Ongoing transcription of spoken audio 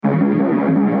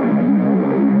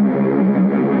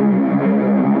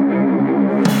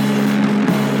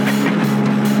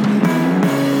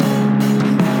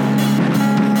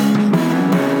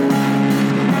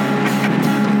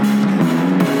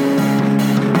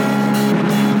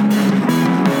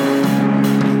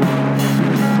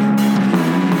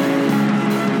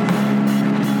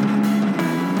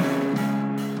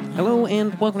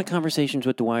Welcome to Conversations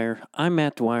with Dwyer. I'm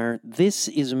Matt Dwyer. This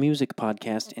is a music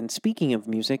podcast, and speaking of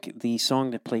music, the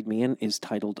song that played me in is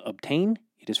titled Obtain.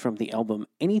 It is from the album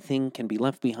Anything Can Be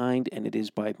Left Behind, and it is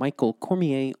by Michael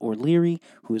Cormier-O'Leary,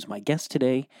 who is my guest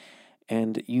today.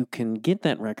 And you can get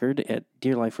that record at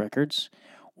Dear Life Records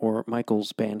or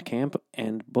Michael's Bandcamp,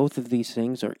 and both of these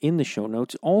things are in the show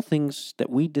notes. All things that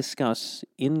we discuss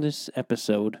in this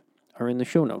episode are in the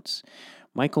show notes.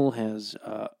 Michael has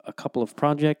a couple of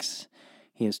projects.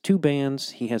 He has 2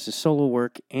 bands, he has his solo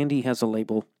work, and he has a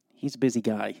label. He's a busy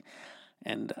guy,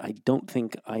 and I don't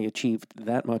think I achieved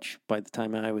that much by the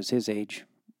time I was his age,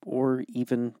 or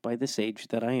even by this age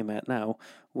that I am at now,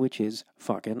 which is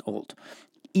fucking old.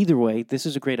 Either way, this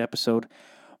is a great episode.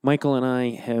 Michael and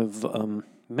I have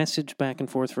messaged back and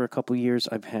forth for a couple years.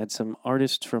 I've had some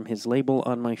artists from his label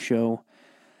on my show,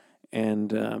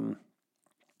 and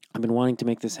I've been wanting to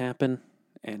make this happen,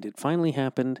 and it finally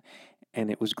happened. And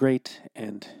it was great,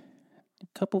 and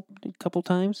a couple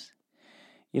times,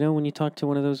 you know, when you talk to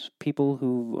one of those people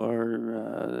who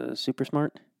are super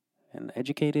smart and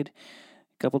educated,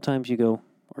 a couple times you go,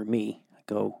 or me, I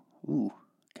go, ooh,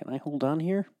 can I hold on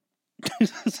here?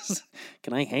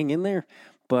 Can I hang in there?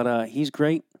 But he's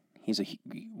great. He's a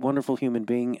wonderful human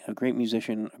being, a great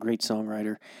musician, a great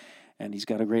songwriter, and he's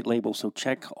got a great label. So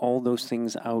check all those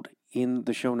things out in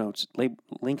the show notes,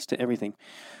 links to everything.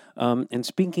 And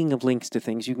speaking of links to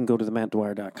things, you can go to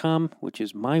themattdwyer.com, which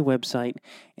is my website,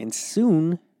 and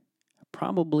soon,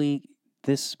 probably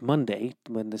this Monday,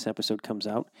 when this episode comes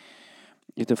out,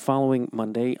 the following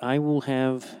Monday, I will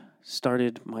have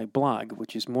started my blog,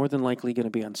 which is more than likely going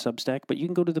to be on Substack, but you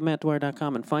can go to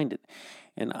themattdwyer.com and find it.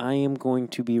 And I am going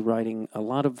to be writing a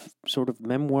lot of sort of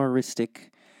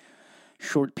memoiristic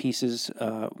short pieces.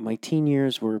 My teen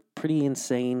years were pretty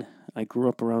insane. I grew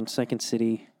up around Second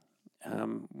City,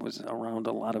 was around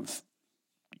a lot of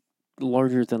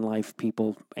larger-than-life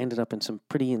people, ended up in some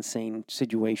pretty insane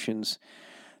situations.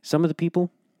 Some of the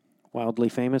people, wildly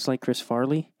famous, like Chris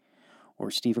Farley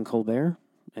or Stephen Colbert,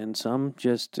 and some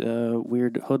just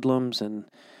weird hoodlums and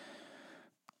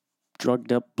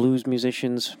drugged-up blues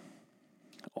musicians,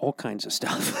 all kinds of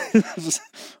stuff. I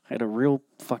had a real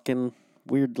fucking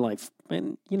weird life.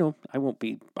 And, you know, I won't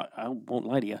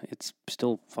lie to you. It's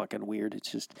still fucking weird.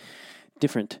 It's just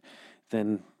different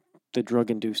than the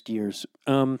drug-induced years.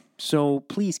 So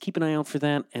please keep an eye out for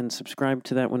that and subscribe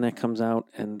to that when that comes out.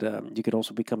 And you could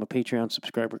also become a Patreon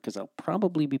subscriber because I'll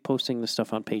probably be posting this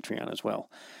stuff on Patreon as well.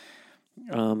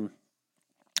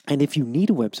 And if you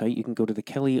need a website, you can go to the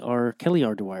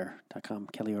kellyrDwyer.com,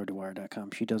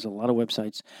 kellyrDwyer.com. She does a lot of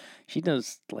websites. She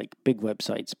does, like, big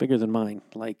websites, bigger than mine,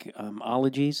 like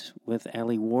Ologies with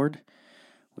Allie Ward,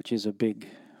 which is a big,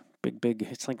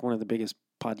 it's like one of the biggest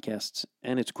podcasts,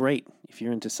 and it's great. If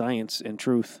you're into science and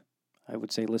truth, I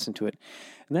would say listen to it.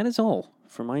 And that is all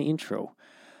for my intro.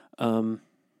 I'm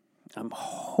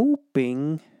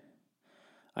hoping...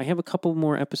 I have a couple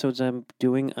more episodes I'm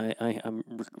doing. I'm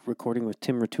recording with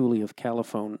Tim Ratuli of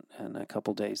Caliphone in a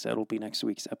couple days. That'll be next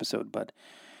week's episode. But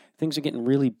things are getting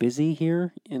really busy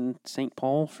here in St.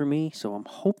 Paul for me, so I'm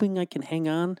hoping I can hang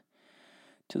on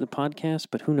to the podcast,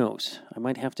 but who knows? I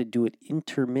might have to do it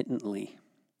intermittently.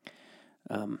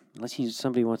 Unless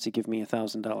somebody wants to give me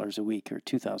 $1,000 a week or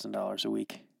 $2,000 a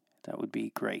week. That would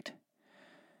be great.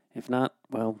 If not,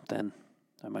 well, then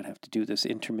I might have to do this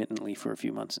intermittently for a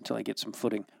few months until I get some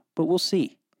footing. But we'll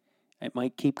see. It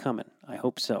might keep coming. I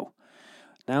hope so.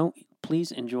 Now,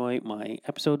 please enjoy my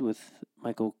episode with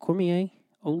Michael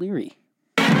Cormier-O'Leary.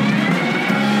 The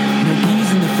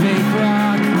keys in the fake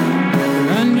rock are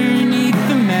underneath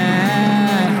the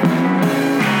mat.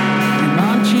 Your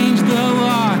mom changed the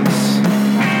locks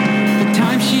the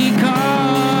time she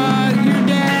caught your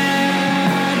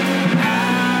dad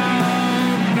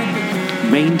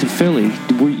out. Maine to Philly.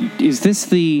 Is this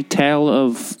the tale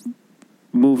of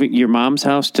moving your mom's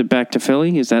house back to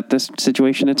Philly? Is that the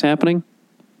situation that's happening?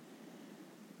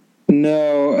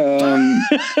 No.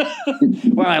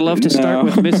 Well, I love to start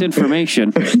with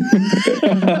misinformation.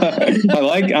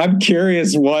 I'm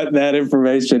curious what that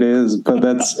information is, but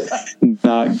that's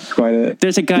not quite it.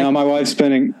 There's a guy. No, my wife's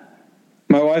been in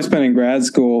grad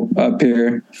school up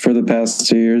here for the past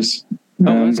 2 years.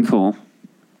 Oh, that's cool.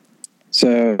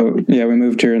 So, yeah, we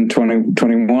moved here in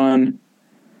 2021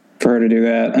 for her to do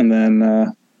that. And then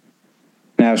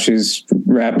now she's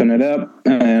wrapping it up,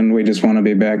 and we just want to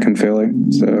be back in Philly.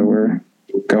 So we're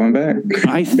going back.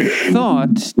 I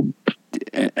thought,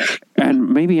 and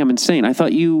maybe I'm insane, I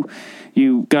thought you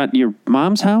got your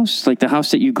mom's house, like the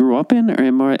house that you grew up in, or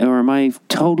am I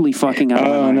totally fucking out of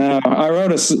my mind? No. I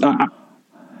wrote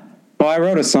Well, I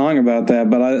wrote a song about that,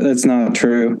 but it's not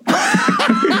true.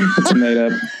 It's made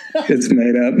up. It's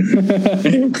made up.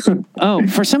 Oh,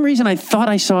 for some reason I thought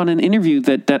I saw in an interview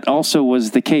that also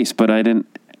was the case, but I didn't.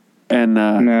 And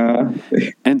no.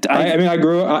 And I mean,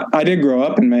 I did grow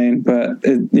up in Maine, but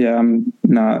I'm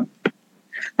not.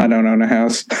 I don't own a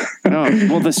house. Oh,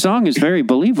 well, the song is very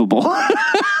believable.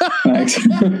 Thanks.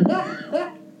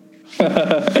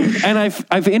 And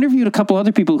I've interviewed a couple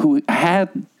other people who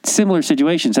had similar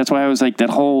situations. That's why I was like, that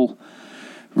whole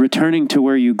returning to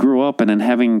where you grew up and then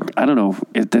having, I don't know,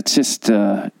 that's just,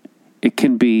 it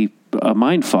can be a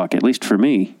mind fuck, at least for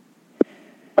me.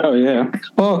 Oh, yeah.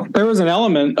 Well, there was an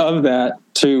element of that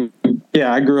too.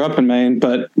 Yeah, I grew up in Maine,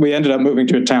 but we ended up moving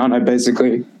to a town I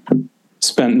basically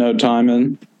spent no time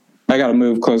in. I got to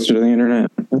move closer to the internet.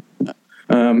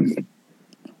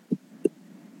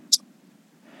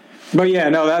 But yeah,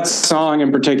 no, that song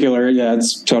in particular, yeah,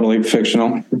 it's totally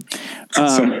fictional.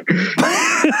 But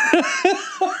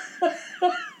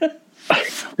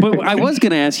I was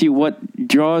going to ask you what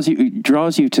draws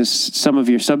you to some of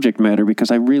your subject matter,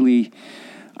 because I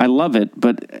love it,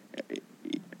 but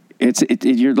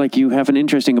you're like, you have an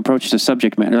interesting approach to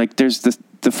subject matter. Like there's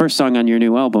the first song on your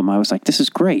new album, I was like, this is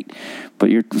great, but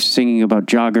you're singing about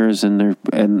joggers and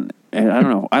I don't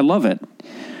know, I love it.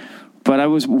 But I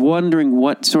was wondering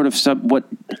what sort of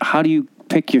how do you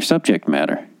pick your subject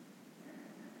matter?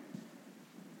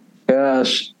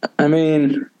 Gosh, I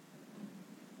mean,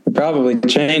 it probably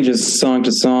changes song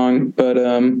to song, but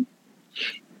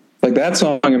like that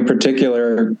song in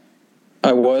particular,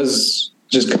 I was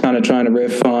just kind of trying to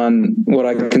riff on what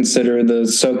I consider the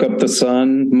Soak Up the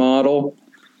Sun model,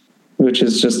 which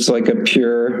is just like a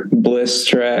pure bliss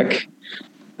track.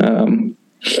 And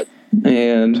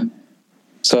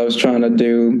so I was trying to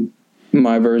do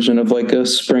my version of like a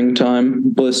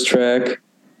springtime bliss track.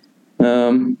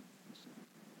 But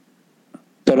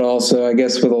also, I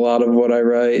guess with a lot of what I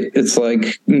write, it's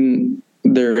like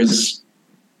there's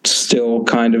still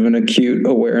kind of an acute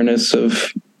awareness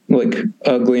of like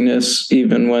ugliness,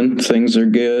 even when things are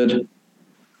good.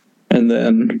 And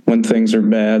then when things are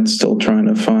bad, still trying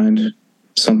to find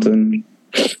something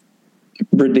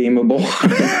redeemable.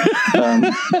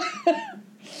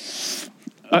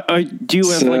 Do you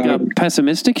have like a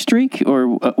pessimistic streak, or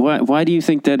why do you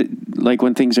think that like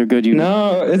when things are good,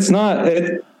 No, it's not.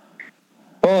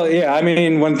 Well, yeah, I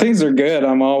mean, when things are good,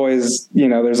 I'm always,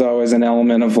 there's always an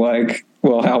element of like,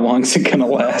 well, how long is it going to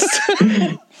last?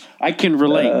 I can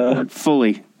relate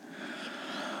fully.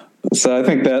 So I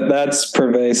think that's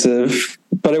pervasive,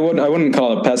 but I wouldn't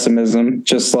call it pessimism,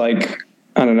 just like,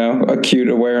 I don't know, acute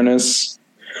awareness.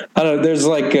 I don't know, there's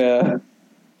like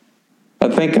I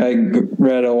think I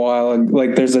read a while,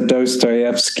 like there's a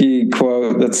Dostoevsky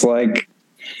quote that's like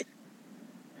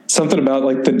something about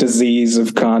like the disease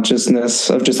of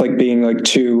consciousness, of just like being like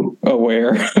too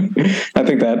aware. I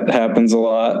think that happens a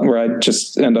lot, where I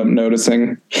just end up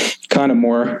noticing kind of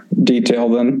more detail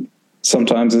than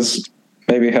sometimes is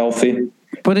maybe healthy.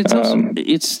 But it's also,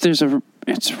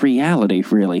 it's reality,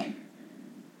 really.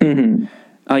 Mm-hmm.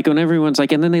 Like when everyone's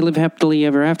like, and then they live happily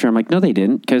ever after. I'm like, no, they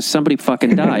didn't, because somebody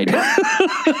fucking died.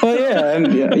 Well, yeah, and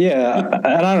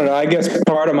I don't know. I guess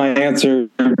part of my answer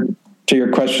to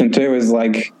your question too is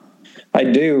like, I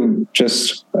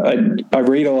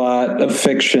read a lot of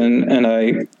fiction and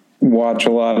I watch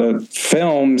a lot of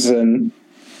films, and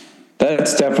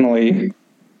that's definitely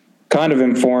kind of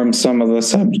informs some of the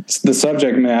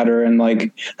subject matter. And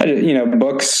like,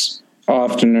 books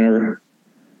often are,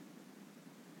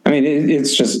 I mean,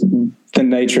 it's just the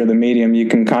nature of the medium. You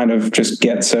can kind of just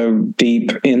get so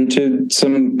deep into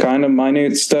some kind of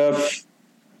minute stuff.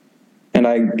 And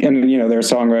there are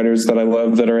songwriters that I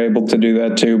love that are able to do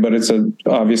that too, but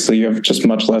obviously you have just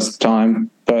much less time.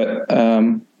 But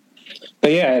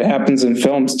yeah, it happens in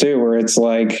films too, where it's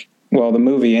like, well, the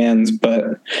movie ends,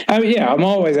 but I'm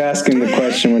always asking the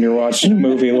question when you're watching a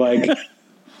movie, like,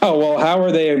 oh, well, how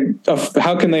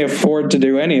can they afford to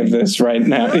do any of this right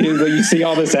now? You see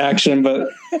all this action, but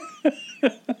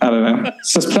I don't know,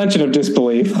 suspension of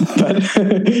disbelief. But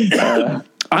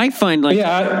I find like,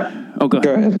 go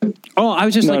ahead. Oh, I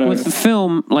was just with the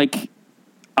film, like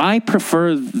I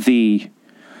prefer the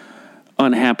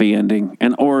unhappy ending,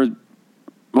 or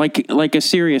like A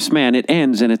Serious Man, it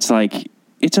ends and it's like,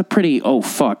 it's a pretty oh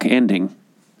fuck ending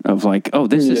of like, oh,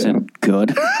 this isn't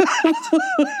good.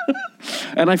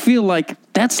 And I feel like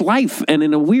that's life, and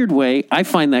in a weird way I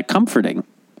find that comforting.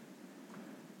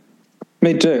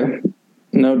 Me too,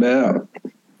 no doubt.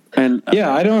 And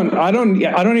I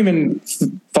don't even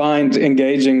find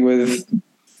engaging with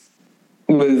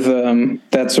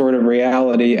that sort of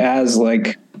reality as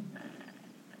like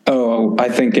oh, I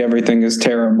think everything is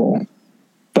terrible.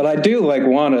 But I do like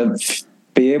want to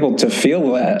be able to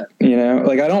feel that, you know,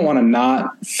 like I don't want to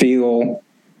not feel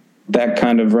that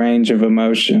kind of range of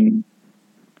emotion,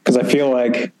 because I feel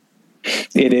like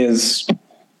it is,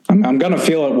 I'm going to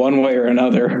feel it one way or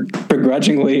another,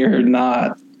 begrudgingly or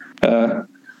not.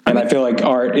 And I feel like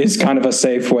art is kind of a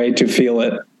safe way to feel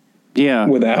it. Yeah.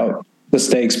 Without the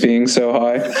stakes being so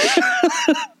high.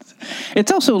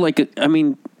 It's also like, I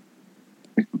mean,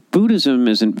 Buddhism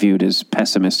isn't viewed as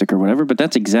pessimistic or whatever, but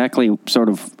that's exactly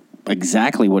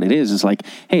what it is. It's like,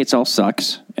 hey, it all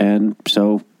sucks. And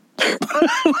so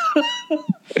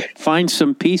find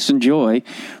some peace and joy,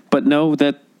 but know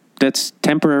that that's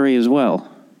temporary as well.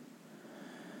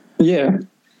 Yeah.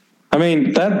 I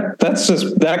mean, that's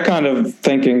just, that kind of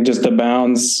thinking just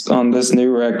abounds on this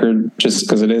new record, just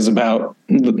because it is about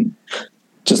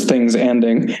just things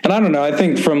ending. And I don't know, I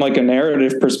think from like a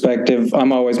narrative perspective,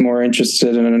 I'm always more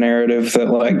interested in a narrative that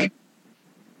like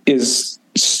is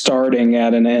starting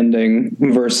at an ending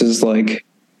versus like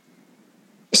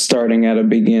starting at a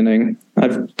beginning. I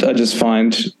just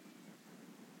find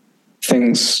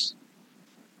things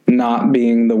not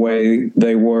being the way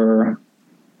they were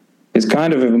is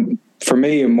kind of, for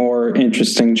me, a more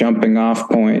interesting jumping off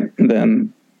point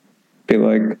than be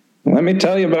like, let me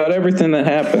tell you about everything that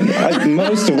happened.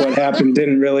 Most of what happened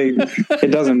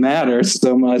it doesn't matter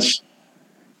so much,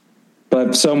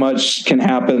 but so much can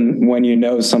happen when you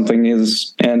know something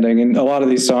is ending. And a lot of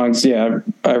these songs, I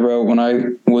wrote when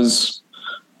I was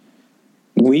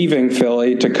leaving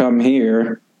Philly to come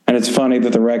here. And it's funny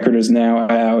that the record is now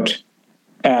out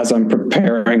as I'm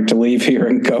preparing to leave here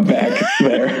and go back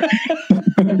there.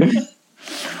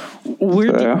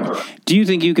 Do you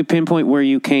think you could pinpoint where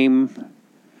you came,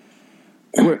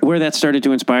 where that started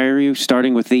to inspire you,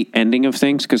 starting with the ending of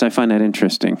things? Because I find that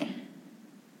interesting.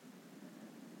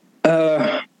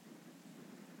 Yeah,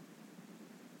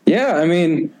 I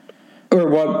mean, at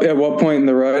what point in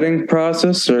the writing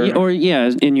process, or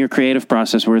in your creative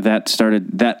process, where that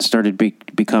started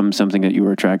become something that you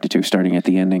were attracted to, starting at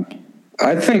the ending.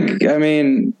 I think, I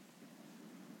mean,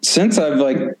 since I've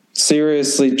like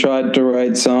seriously tried to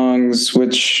write songs,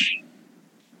 which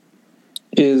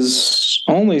is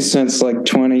only since like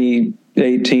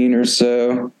 2018 or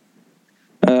so,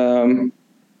 I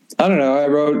don't know. I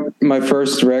wrote my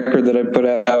first record that I put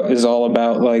out is all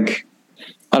about like,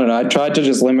 I don't know. I tried to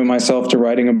just limit myself to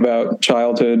writing about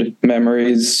childhood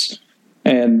memories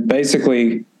and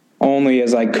basically only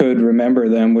as I could remember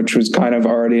them, which was kind of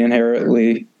already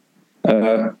inherently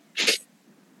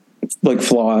like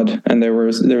flawed, and there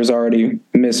was already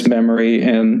mismemory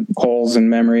and holes in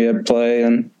memory at play,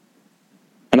 and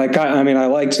I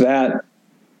liked that.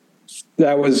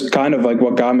 That was kind of like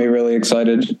what got me really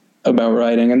excited about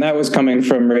writing, and that was coming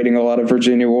from reading a lot of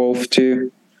Virginia Woolf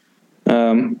too,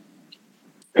 who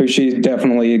she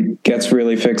definitely gets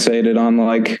really fixated on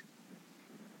like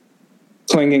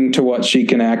clinging to what she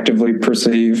can actively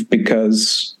perceive,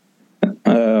 because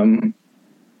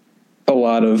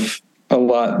a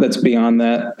lot that's beyond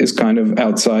that is kind of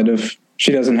outside of,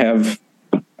 she doesn't have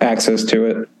access to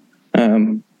it.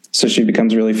 So she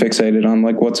becomes really fixated on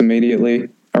like what's immediately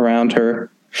around her.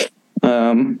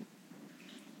 So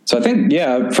I think,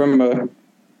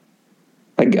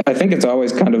 I think it's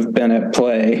always kind of been at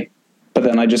play, but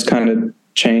then I just kind of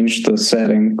changed the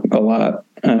setting a lot.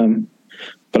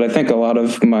 But I think a lot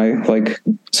of my like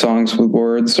songs with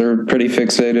words are pretty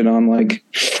fixated on like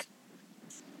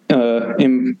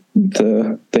the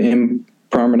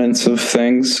impermanence of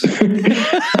things.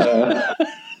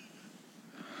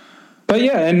 But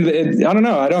yeah, and I don't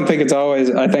know. I don't think it's always.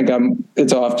 I think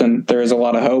it's often, there is a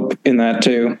lot of hope in that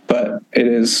too. But it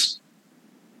is,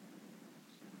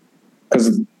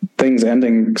 because things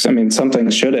ending. I mean, some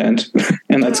things should end,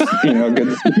 and that's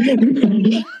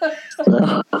good.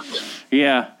 So.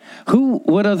 Yeah.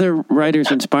 What other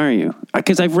writers inspire you?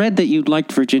 Because I've read that you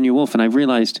liked Virginia Woolf, and I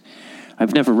realized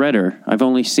I've never read her. I've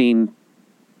only seen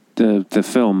the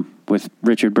film with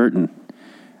Richard Burton,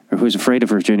 or Who's Afraid of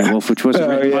Virginia Woolf, which wasn't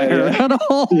written by her at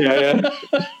all. Yeah.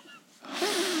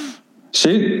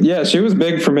 She was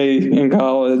big for me in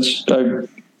college. I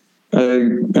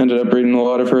ended up reading a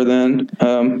lot of her then,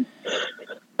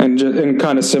 and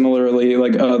kind of similarly,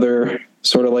 like other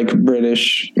sort of like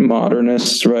British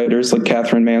modernist writers, like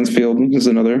Catherine Mansfield is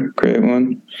another great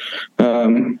one.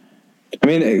 I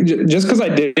mean, just because I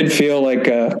did feel like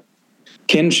a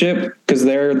kinship, because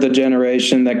they're the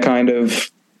generation that kind of,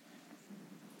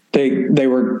 they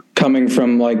were coming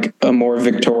from like a more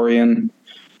Victorian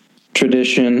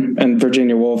tradition, and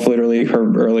Virginia Woolf, literally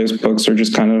her earliest books are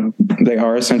just kind of, they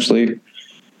are essentially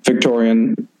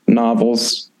Victorian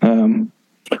novels.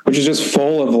 which is just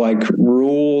full of like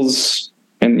rules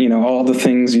and, you know, all the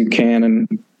things you can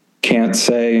and can't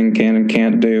say and can and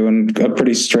can't do, and a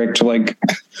pretty strict like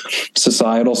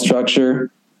societal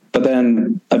structure. But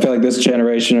then I feel like this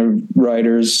generation of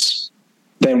writers,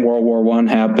 then World War I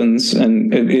happens,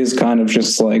 and it is kind of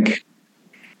just like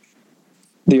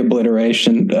the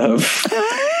obliteration of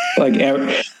like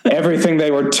everything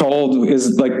they were told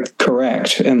is like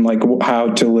correct, and like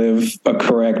how to live a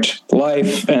correct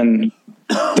life, and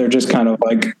they're just kind of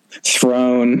like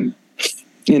thrown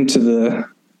into the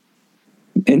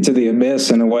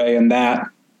abyss in a way, and that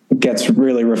gets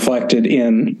really reflected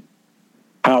in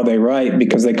how they write,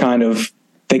 because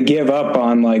they give up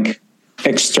on like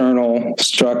external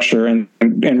structure and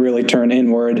really turn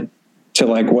inward to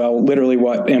like, well, literally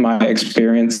what am I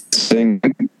experiencing?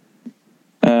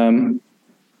 And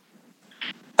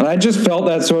I just felt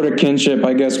that sort of kinship,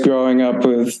 I guess, growing up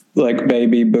with like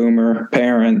baby boomer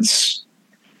parents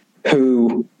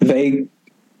who they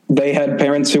had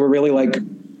parents who were really like,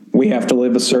 we have to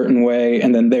live a certain way.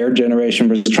 And then their generation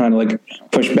was trying to like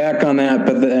push back on that.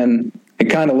 But then it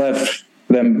kind of left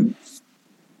them,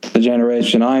 the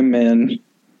generation I'm in,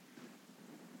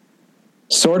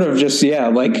 sort of just, yeah,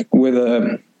 like with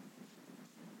a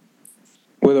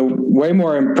way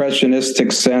more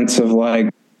impressionistic sense of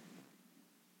like,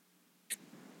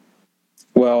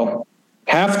 well,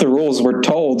 half the rules we're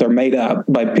told are made up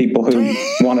by people who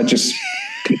want to just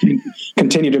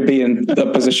continue to be in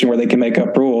a position where they can make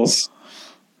up rules.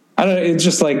 I don't know. It's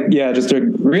just like, yeah, just a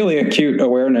really acute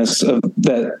awareness of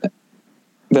that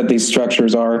these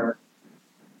structures are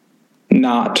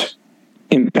not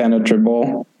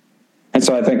impenetrable. And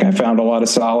so I think I found a lot of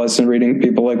solace in reading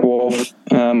people like Woolf,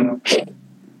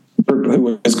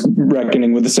 who was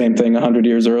reckoning with the same thing 100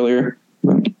 years earlier.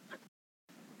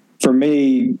 For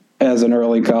me, as an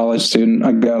early college student,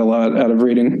 I got a lot out of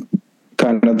reading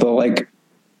kind of the like,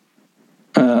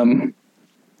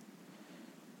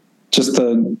 just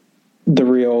the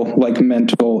real like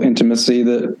mental intimacy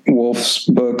that Woolf's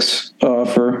books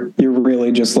offer. You're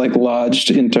really just like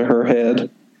lodged into her head,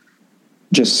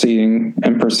 just seeing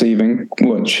and perceiving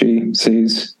what she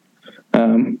sees.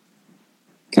 And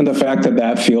the fact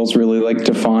that feels really like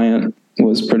defiant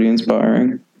was pretty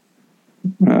inspiring.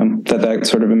 That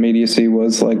sort of immediacy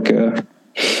was like,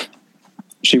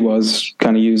 she was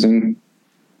kind of using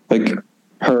like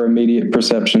her immediate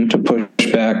perception to push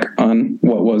back on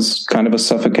what was kind of a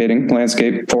suffocating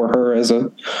landscape for her as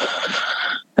a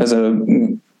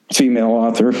female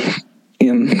author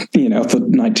in, you know, the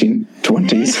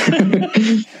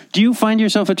 1920s. Do you find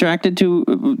yourself attracted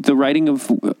to the writing of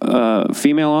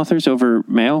female authors over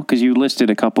male? Because you listed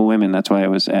a couple women. That's why I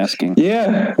was asking.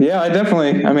 Yeah, I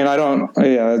definitely, I mean,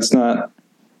 it's not,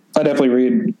 I definitely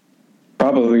read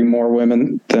probably more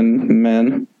women than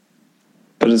men,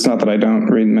 but it's not that I don't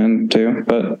read men too.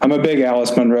 But I'm a big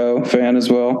Alice Munro fan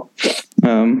as well.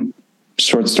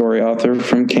 Short story author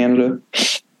from Canada.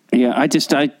 Yeah, I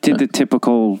did the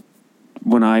typical,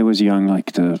 when I was young,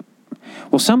 like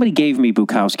somebody gave me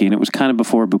Bukowski, and it was kind of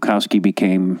before Bukowski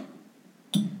became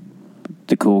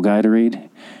the cool guy to read.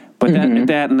 But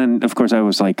that, and then of course I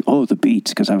was like, oh, the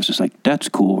Beats, because I was just like, that's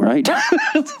cool, right?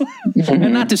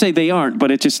 And not to say they aren't,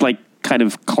 but it's just like kind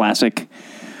of classic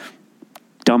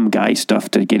dumb guy stuff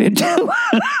to get into.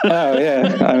 Oh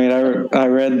yeah, I mean, I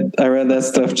read that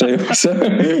stuff too. So.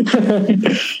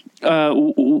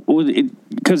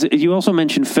 Because you also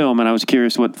mentioned film, and I was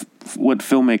curious what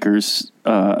filmmakers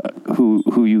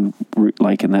who you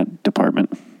like in that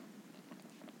department.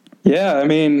 Yeah, I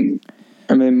mean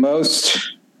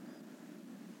most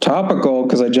topical,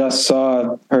 because I just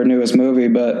saw her newest movie,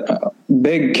 but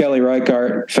big Kelly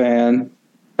Reichardt fan,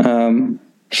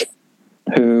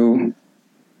 who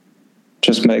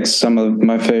just makes some of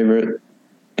my favorite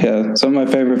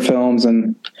films,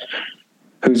 and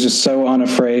who's just so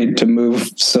unafraid to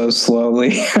move so slowly.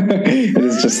 It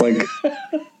is just like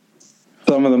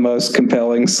some of the most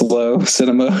compelling slow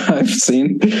cinema I've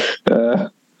seen.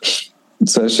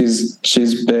 So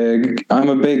she's big. I'm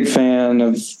a big fan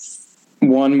of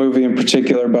one movie in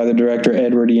particular by the director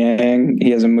Edward Yang.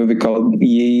 He has a movie called Yi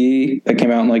Yi that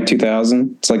came out in like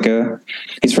 2000. It's like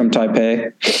he's from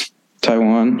Taipei,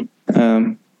 Taiwan.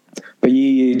 But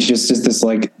Yi Yi just is this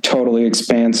like totally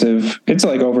expansive, it's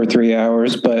like over 3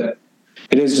 hours, but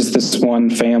it is just this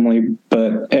one family,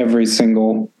 but every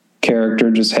single character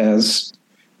just has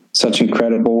such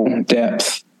incredible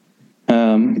depth.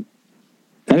 And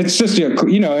it's just,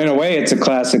 you know, in a way it's a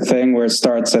classic thing where it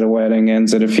starts at a wedding,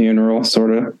 ends at a funeral, sort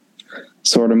of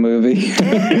movie.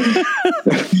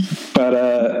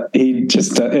 But he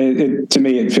just, to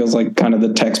me, it feels like kind of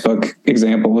the textbook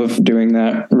example of doing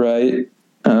that right.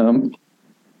 And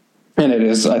it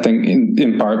is, I think,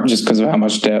 in part just because of how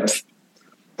much depth,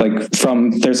 like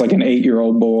there's like an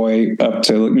 8-year-old boy up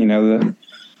to,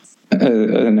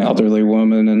 an elderly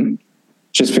woman, and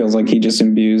just feels like he just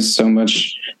imbues so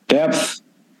much depth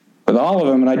with all of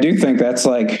them. And I do think that's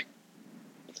like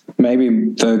maybe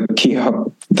the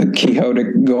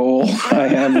quixotic goal I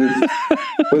have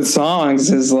with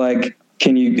songs is like,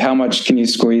 how much can you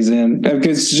squeeze in?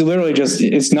 Because it's literally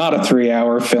it's not a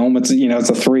 3-hour film. It's, it's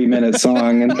a 3-minute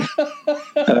song. And,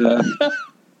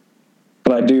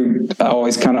 but I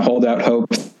always kind of hold out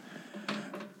hope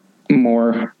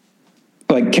more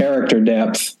like character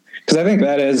depth. Cause I think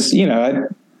that is,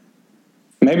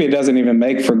 maybe it doesn't even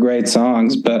make for great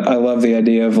songs, but I love the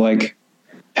idea of like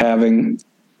having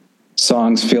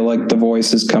songs feel like the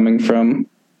voice is coming from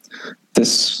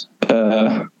this,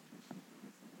 from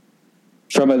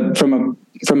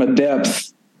a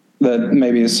depth that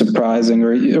maybe is surprising,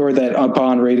 or that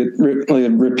upon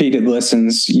repeated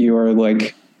listens, you are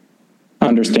like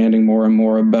understanding more and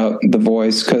more about the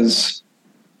voice. Cause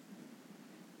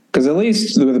at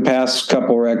least with the past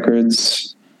couple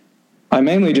records, I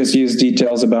mainly just use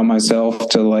details about myself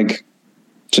to like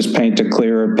just paint a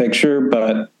clearer picture,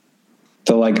 but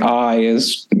the like I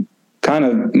is kind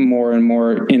of more and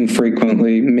more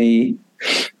infrequently me,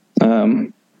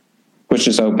 which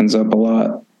just opens up a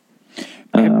lot.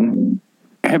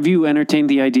 Have you entertained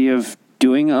the idea of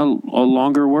doing a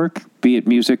longer work, be it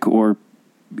music or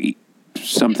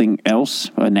something else,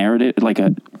 a narrative, like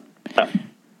a...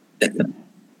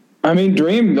 I mean,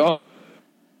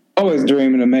 always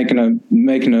dreaming of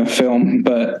making a film,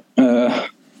 but there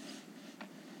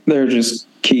are just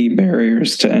key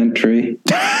barriers to entry.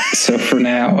 So for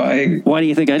now, why do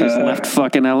you think I just left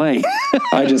fucking LA?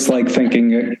 I just like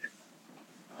thinking.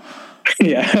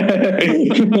 Yeah.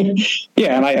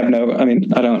 Yeah. And I don't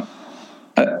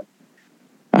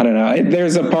know.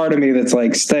 There's a part of me that's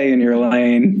like, stay in your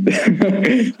lane.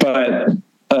 But,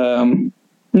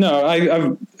 no,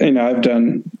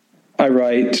 I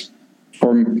write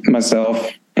for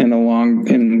myself in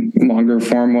longer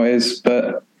form ways,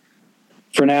 but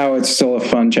for now it's still a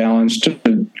fun challenge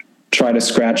to try to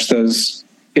scratch those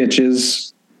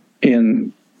itches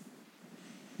in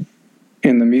the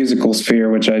musical sphere,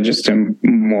 which I just am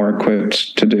more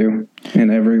equipped to do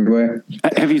in every way.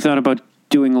 Have you thought about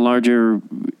doing larger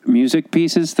music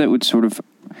pieces that would sort of,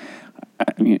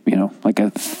 like a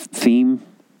theme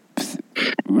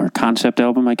or concept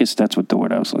album? I guess that's what the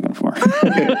word I was looking for.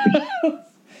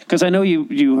 Because I know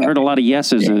you heard a lot of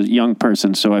yes as a young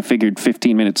person, so I figured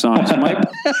 15-minute songs might...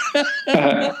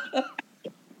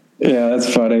 Yeah,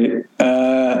 that's funny.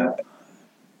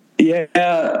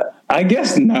 Yeah, I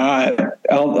guess not.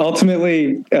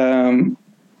 Ultimately, I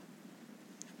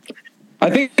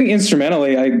think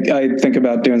instrumentally, I think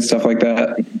about doing stuff like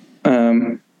that.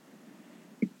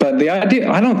 But the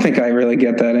idea, I don't think I really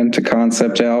get that into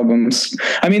concept albums.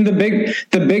 I mean, the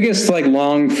biggest like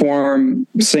long form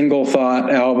single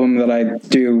thought album that I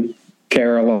do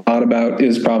care a lot about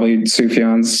is probably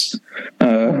Sufjan's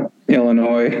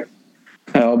Illinois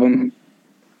album.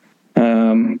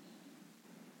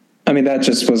 I mean, that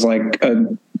just was like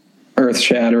a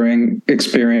earth-shattering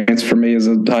experience for me as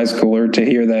a high schooler to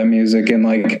hear that music, and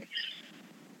like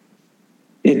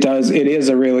it is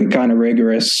a really kind of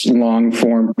rigorous long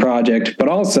form project, but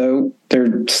also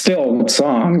they're still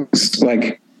songs,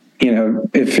 like,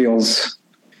 it feels,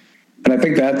 and I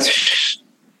think that's,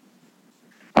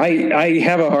 I'm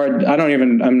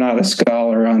not a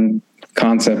scholar on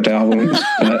concept albums,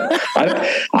 but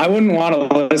I wouldn't want to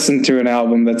listen to an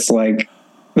album that's like,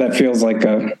 that feels like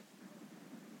a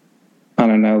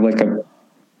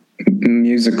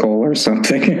musical or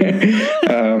something.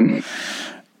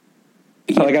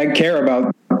 Like I care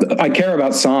about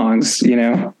songs,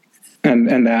 and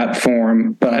that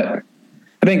form, but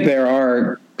I think there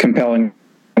are compelling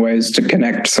ways to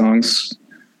connect songs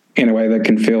in a way that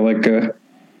can feel like a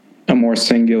more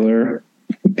singular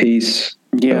piece.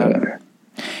 Yeah.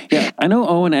 Yeah. I know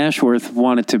Owen Ashworth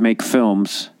wanted to make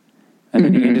films, and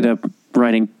then he ended up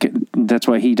writing. That's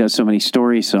why he does so many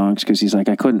story songs, because he's like,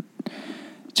 I couldn't.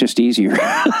 It's just easier.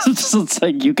 It's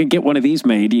like, you can get one of these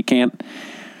made. You can't.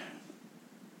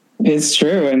 It's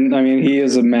true, and I mean,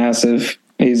 he's a massive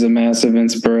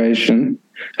inspiration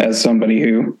as somebody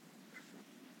who,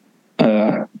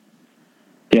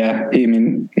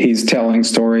 he's telling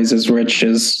stories as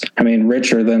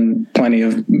richer than plenty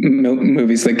of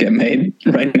movies that get made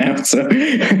right now. So,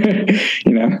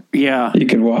 yeah, you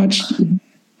could watch.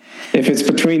 If it's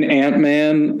between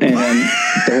Ant-Man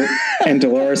and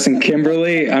Dolores and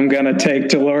Kimberly, I'm gonna take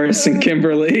Dolores and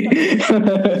Kimberly.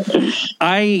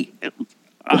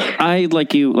 I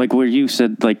like you, like where you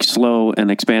said like slow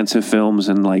and expansive films,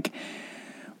 and like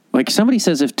somebody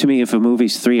says to me if a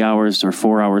movie's 3 hours or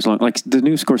 4 hours long, like the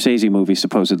new Scorsese movie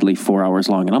supposedly 4 hours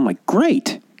long, and I'm like,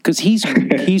 great, because he's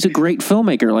a great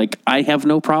filmmaker. Like I have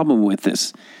no problem with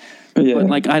this. Yeah. But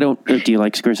like I don't. Do you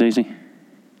like Scorsese?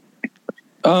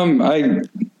 I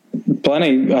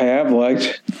have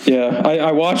liked. Yeah,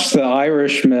 I watched The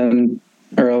Irishman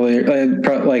earlier,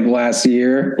 like last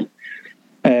year,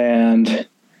 and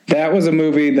that was a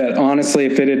movie that honestly,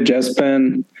 if it had just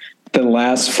been the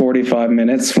last 45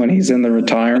 minutes when he's in the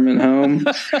retirement home,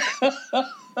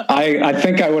 I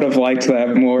think I would have liked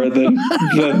that more than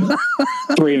the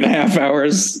 3.5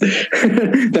 hours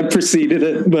that preceded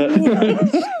it. But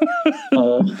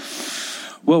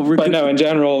but no, in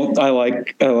general, I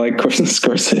like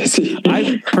Scorsese.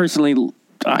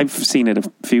 I've seen it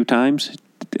a few times,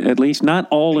 at least, not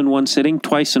all in one sitting,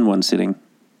 twice in one sitting.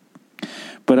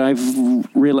 But I've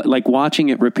really, like, watching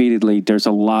it repeatedly, there's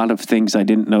a lot of things I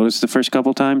didn't notice the first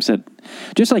couple times, that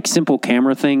just like simple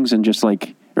camera things, and just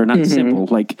like, or not simple,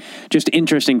 like just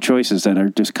interesting choices that are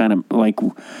just kind of like,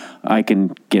 I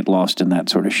can get lost in that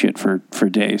sort of shit for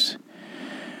days.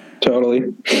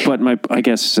 Totally. But I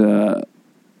guess,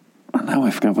 now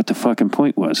I forgot what the fucking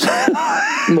point was.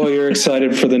 Well, you're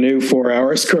excited for the new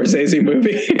 4-hour Scorsese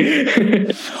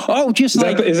movie. Oh, just is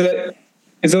like...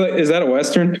 Is that a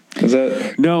Western?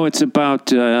 No, it's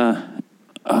about, no,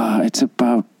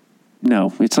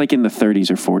 it's like in the 30s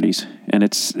or 40s. And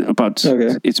it's about,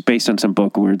 It's based on some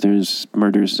book where there's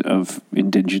murders of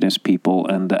indigenous people,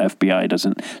 and the FBI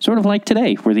doesn't, sort of like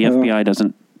today, where the FBI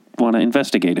doesn't want to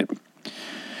investigate it.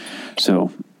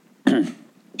 So...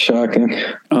 Shocking.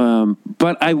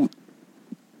 But I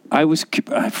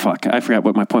forgot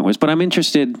what my point was, but I'm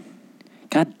interested.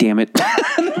 God damn it.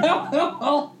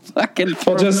 Well,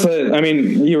 just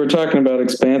you were talking about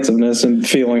expansiveness and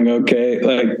feeling okay,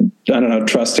 like, I don't know,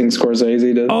 trusting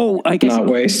Scorsese to not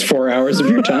waste 4 hours of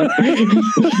your time.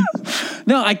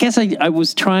 No, I guess I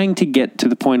was trying to get to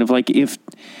the point of, like, if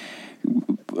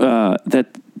that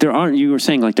there aren't, you were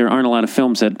saying, like, there aren't a lot of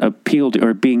films that appeal to,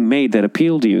 or being made that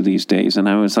appeal to you these days, and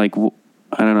I was like, well,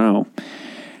 I don't know.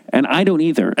 And I don't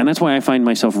either. And that's why I find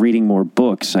myself reading more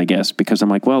books, I guess, because I'm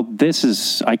like, well,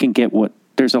 there's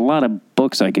a lot of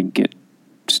books I can get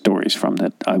stories from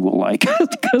that I will like,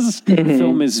 because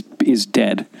film is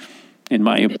dead, in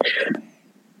my opinion.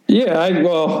 Yeah, I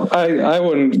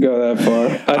wouldn't go that far.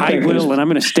 I will, and I'm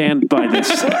going to stand by this.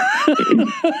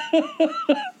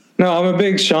 No, I'm a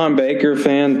big Sean Baker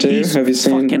fan, too. Have you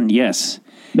seen? Yes.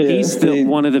 Yeah, he's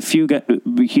one of the few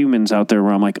humans out there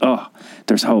where I'm like, oh,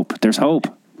 there's hope. There's hope.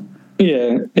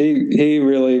 Yeah,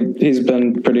 he's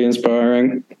been pretty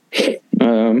inspiring.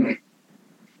 No,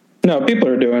 people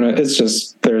are doing it. It's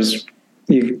just there's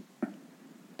a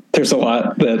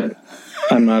lot that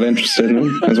I'm not interested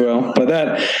in as well.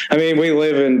 But we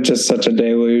live in just such a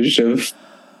deluge of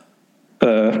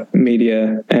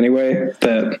media anyway,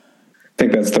 that I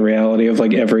think that's the reality of,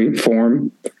 like, every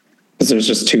form, because there's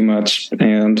just too much,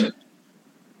 and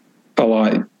a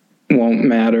lot won't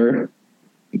matter.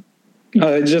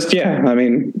 You just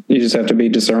have to be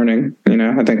discerning,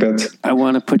 I think that's... I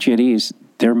want to put you at ease.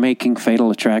 They're making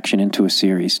Fatal Attraction into a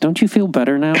series. Don't you feel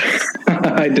better now?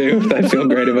 I do. I feel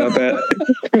great about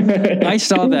that. I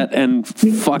saw that and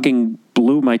fucking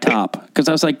blew my top, because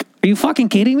I was like, are you fucking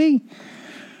kidding me?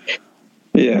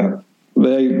 Yeah.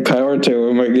 They power to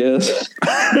him, I guess.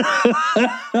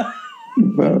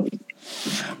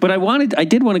 But I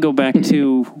did want to go back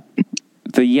to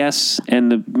the Yes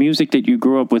and the music that you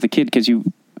grew up with a kid, because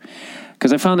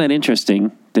I found that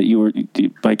interesting that you were,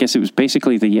 I guess it was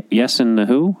basically the Yes and the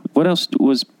Who. What else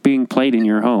was being played in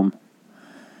your home?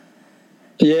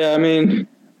 Yeah,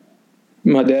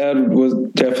 my dad was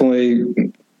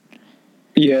definitely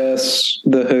Yes,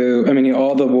 the Who.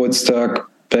 All the Woodstock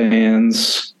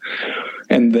bands.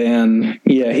 And then,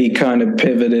 he kind of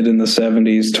pivoted in the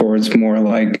 70s towards more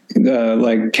like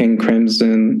King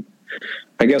Crimson,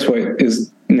 I guess what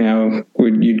is now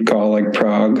you'd call like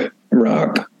prog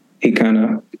rock. He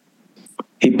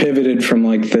pivoted from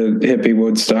like the hippie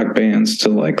Woodstock bands to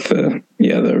like the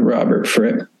Robert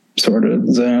Fripp sort of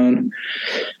zone.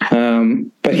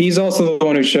 But he's also the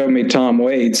one who showed me Tom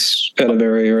Waits at a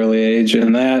very early age,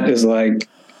 and that is like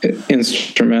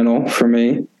instrumental for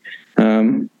me.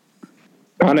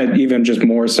 On it even just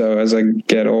more so as I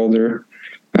get older.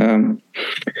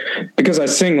 Because I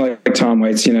sing like Tom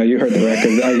Waits, you heard the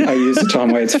record. I use the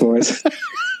Tom Waits voice.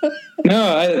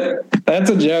 No, that's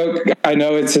a joke. I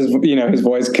know it's his, his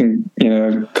voice can,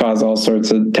 cause all sorts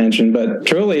of tension, but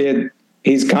truly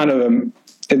he's kind of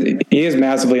he is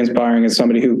massively inspiring as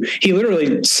somebody who he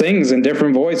literally sings in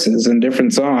different voices in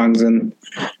different songs. And,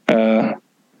 that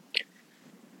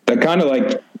kind of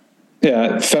like,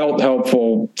 felt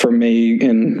helpful for me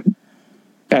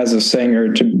as a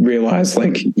singer to realize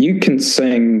like you can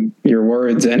sing your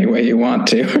words any way you want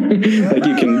to. Like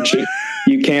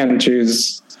you can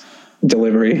choose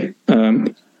delivery,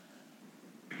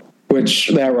 which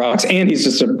that rocks. And he's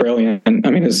just a brilliant, I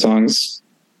mean, his songs,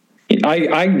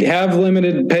 I have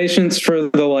limited patience for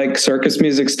the like circus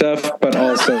music stuff, but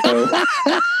also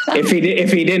if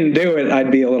he didn't do it,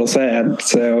 I'd be a little sad.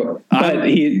 So, but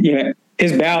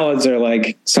his ballads are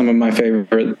like some of my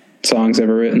favorite songs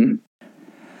ever written.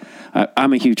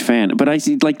 I'm a huge fan, but I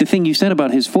see like the thing you said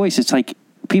about his voice. It's like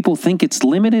people think it's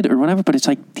limited or whatever, but it's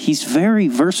like he's very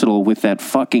versatile with that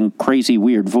fucking crazy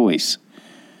weird voice.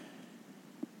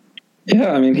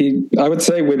 Yeah, I mean, I would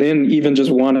say within even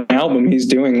just one album, he's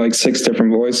doing like 6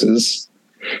 different voices,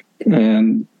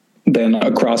 and then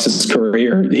across his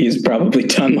career, he's probably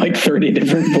done like 30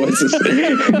 different voices.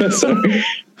 So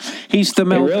he's the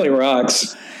it really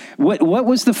rocks. What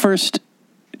was the first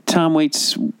Tom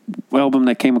Waits album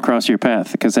that came across your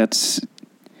path? Because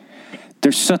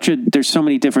there's so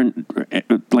many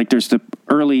different, like there's the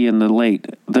early and the late.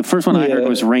 The first one I heard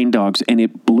was Rain Dogs, and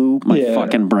it blew my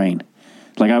fucking brain.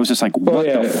 Like I was just like, what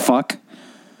the fuck?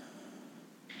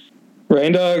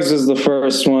 Rain Dogs is the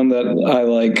first one that I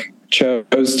like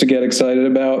chose to get excited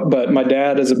about, but my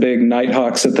dad is a big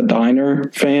Nighthawks at the Diner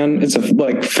fan. It's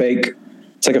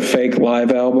like a fake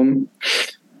live album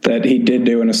that he did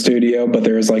do in a studio, but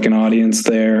there's like an audience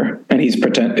there, and he's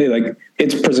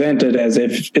it's presented as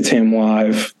if it's him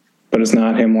live, but it's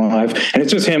not him live. And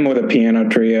it's just him with a piano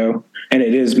trio. And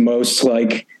it is most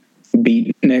like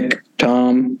beatnik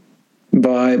Tom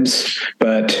vibes,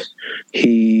 but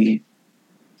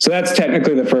so that's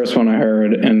technically the first one I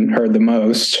heard the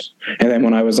most. And then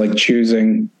when I was like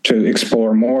choosing to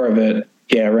explore more of it,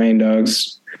 Rain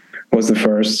Dogs was the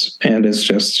first, and it's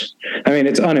just, I mean,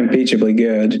 it's unimpeachably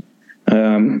good.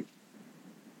 And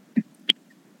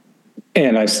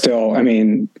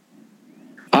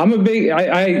I'm a big,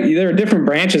 there are different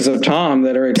branches of Tom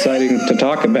that are exciting to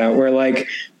talk about, where like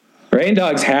Rain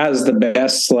Dogs has the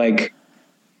best, like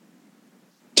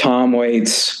Tom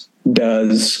Waits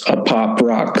does a pop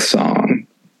rock song.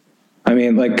 I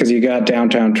mean, like, cause you got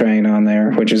Downtown Train on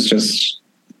there, which is just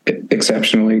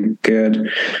exceptionally good.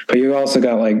 But you also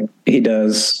got like, he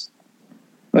does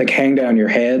like Hang Down Your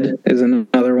Head is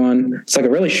another one. It's like a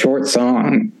really short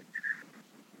song,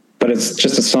 but it's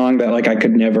just a song that like I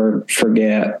could never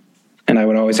forget. And I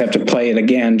would always have to play it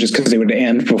again just because it would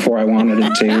end before I wanted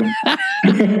it to.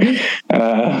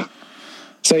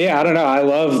 So yeah, I don't know. I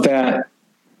love that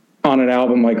on an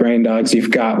album like Rain Dogs,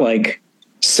 you've got like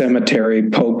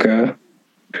Cemetery Polka.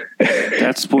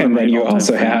 That's and then you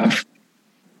also have,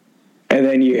 and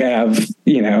then you have,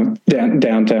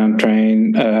 Downtown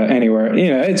Train, Anywhere.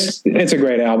 It's a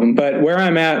great album. But where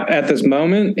I'm at this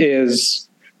moment is,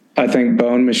 I think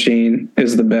Bone Machine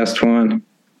is the best one.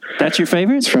 That's your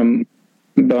favorite? It's from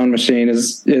Bone Machine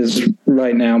is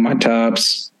right now my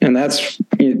tops. And that's,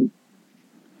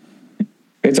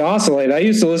 it's Oscillate. I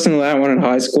used to listen to that one in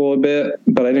high school a bit,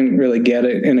 but I didn't really get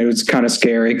it. And it was kind of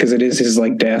scary because it is his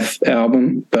like death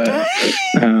album. But,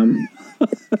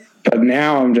 but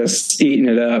now I'm just eating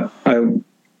it up.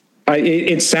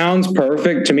 It sounds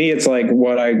perfect to me. It's like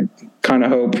what I kind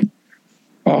of hope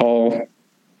all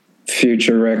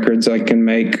future records I can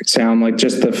make sound like.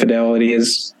 Just the fidelity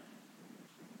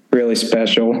really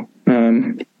special.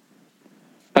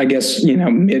 I guess,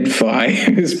 mid-fi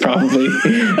is probably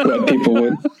what people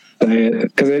would say it,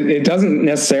 because it doesn't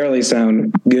necessarily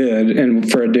sound good. And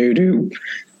for a dude who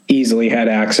easily had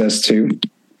access to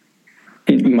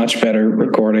much better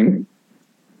recording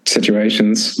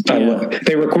situations,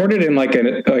 they recorded in like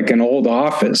an old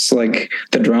office. Like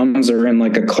the drums are in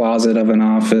like a closet of an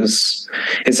office.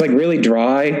 It's like really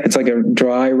dry. It's like a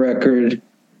dry record.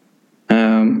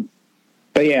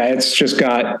 But yeah, it's just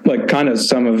got like kind of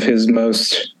some of his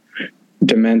most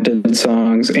demented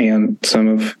songs, and some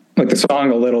of like the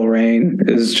song A Little Rain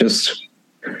is just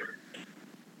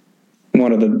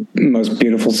one of the most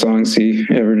beautiful songs he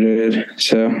ever did.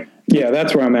 So yeah,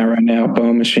 that's where I'm at right now,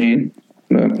 Bone Machine.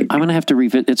 But I'm going to have to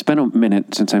revisit. It's been a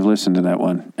minute since I've listened to that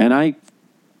one. And I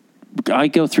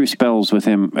go through spells with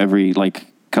him every like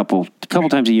couple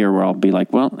times a year where I'll be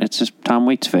like, well, it's just Tom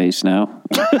Waits' face now.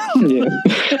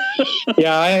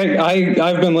 Yeah,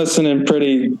 I've been listening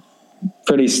pretty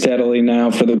steadily now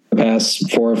for the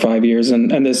past 4 or 5 years,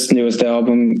 and this newest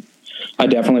album, I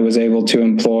definitely was able to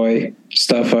employ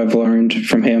stuff I've learned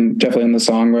from him, definitely in the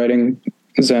songwriting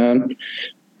zone.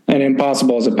 and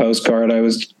Impossible as a Postcard, I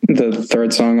was the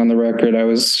third song on the record. I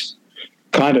was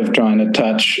kind of trying to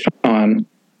touch on,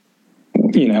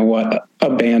 what a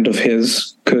band of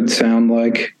his could sound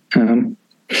like.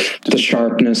 The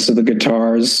sharpness of the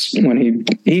guitars when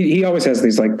he always has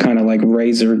these like kind of like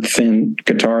razor thin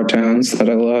guitar tones that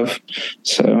I love.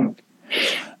 So,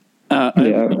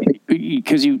 yeah,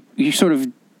 because you sort of,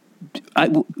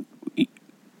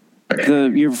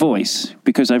 your voice,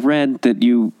 because I've read that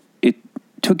it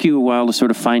took you a while to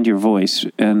sort of find your voice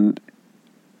and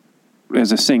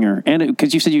as a singer, and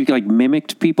because you said you like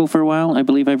mimicked people for a while. I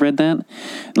believe I've read that,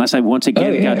 unless I once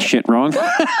again got shit wrong.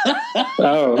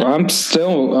 I'm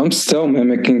still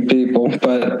mimicking people,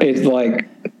 but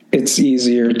it's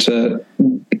easier to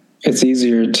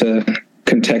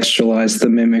contextualize the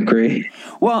mimicry.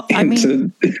 Well, I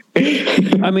mean,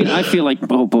 I feel like,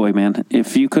 oh boy, man,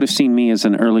 if you could have seen me as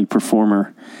an early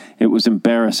performer, it was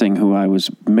embarrassing who I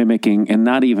was mimicking, and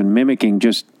not even mimicking,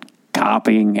 just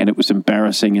copying, and it was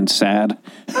embarrassing and sad.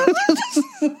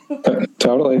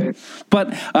 Totally.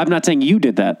 But I'm not saying you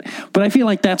did that, but I feel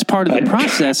like that's part of the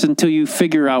process until you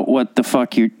figure out what the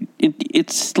fuck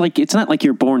it's not like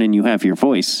you're born and you have your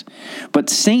voice, but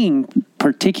singing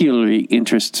particularly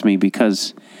interests me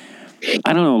because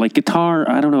I don't know, like guitar,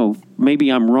 I don't know, maybe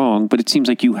I'm wrong, but it seems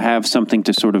like you have something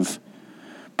to sort of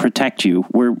protect you,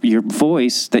 where your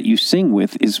voice that you sing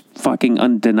with is fucking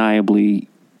undeniably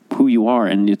who you are,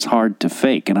 and it's hard to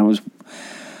fake. And I was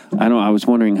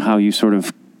wondering how you sort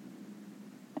of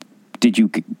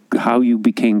how you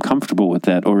became comfortable with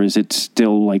that, or is it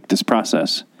still like this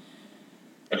process?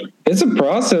 It's a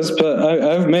process, but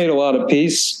I've made a lot of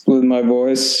peace with my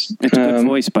voice. It's a good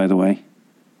voice, by the way.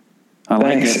 I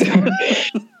like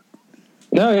it.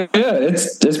 No, yeah,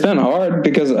 it's been hard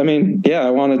because I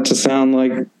wanted to sound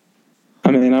like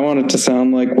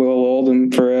Will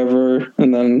Oldham forever,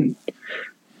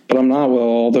 but I'm not Will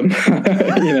Oldham.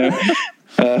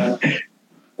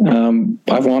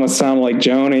 I want to sound like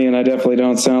Joni, and I definitely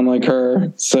don't sound like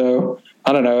her. So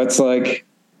I don't know. It's like,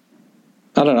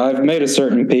 I don't know. I've made a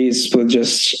certain peace with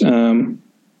just, and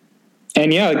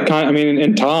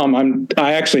Tom,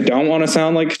 I actually don't want to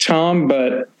sound like Tom,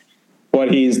 but what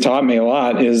he's taught me a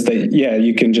lot is that,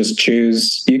 you can just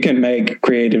choose, you can make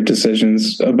creative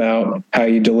decisions about how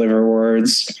you deliver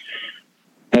words,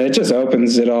 and it just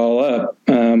opens it all up.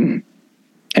 I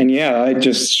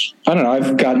don't know,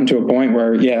 I've gotten to a point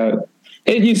where,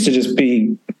 it used to just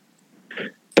be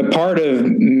the part of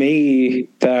me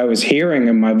that I was hearing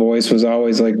in my voice was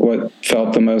always like what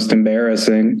felt the most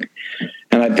embarrassing.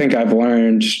 And I think I've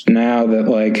learned now that,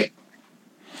 like,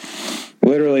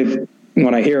 literally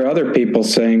when I hear other people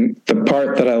sing, the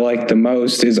part that I like the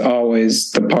most is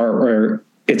always the part where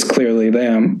it's clearly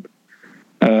them.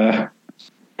 And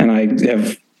I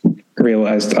have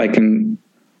realized I can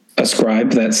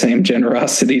ascribe that same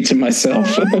generosity to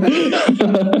myself.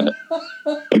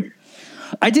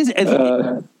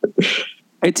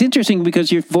 It's interesting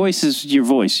because your voice is your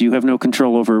voice. You have no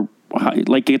control over,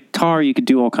 like guitar, you could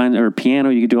do all kinds, or piano,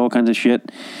 you could do all kinds of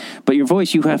shit. But your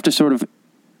voice, you have to sort of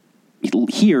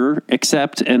hear,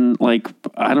 accept, and like,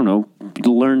 I don't know,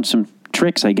 learn some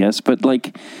tricks, I guess. But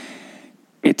like,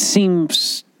 it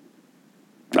seems,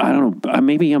 I don't know,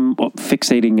 maybe I'm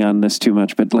fixating on this too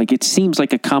much, but like, it seems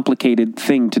like a complicated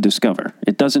thing to discover.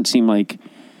 It doesn't seem like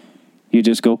you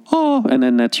just go, oh, and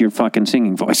then that's your fucking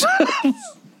singing voice.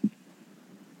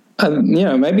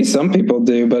 Maybe some people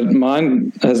do, but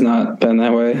mine has not been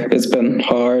that way. It's been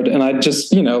hard. And I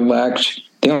just, lacked,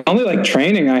 the only like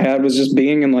training I had was just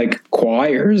being in like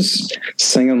choirs,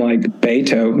 singing like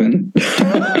Beethoven,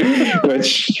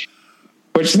 which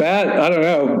that, I don't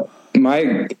know,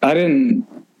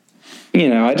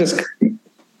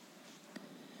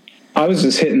 I was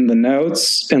just hitting the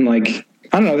notes and like,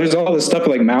 I don't know, there's all this stuff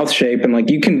like mouth shape and like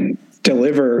you can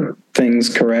deliver things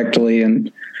correctly.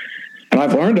 And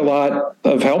I've learned a lot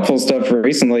of helpful stuff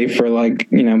recently for like,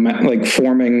 like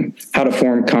forming, how to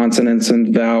form consonants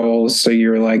and vowels. So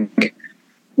you're like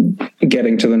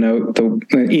getting to the note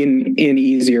in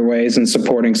easier ways and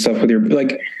supporting stuff with your,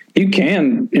 like, you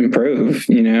can improve,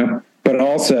 but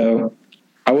also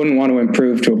I wouldn't want to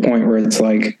improve to a point where it's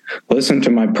like, listen to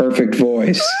my perfect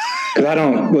voice. Because I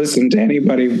don't listen to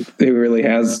anybody who really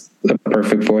has a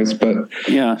perfect voice, but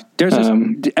yeah, there's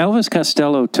Elvis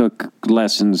Costello took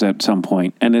lessons at some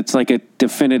point, and it's like a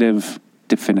definite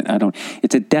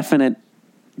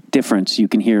difference you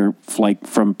can hear, like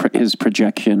from his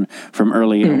projection from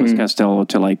early Elvis Costello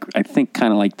to like, I think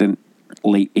kind of like the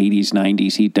late 80s,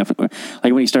 90s. He definitely,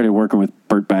 like when he started working with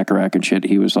Burt Bacharach and shit,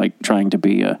 he was like trying to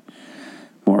be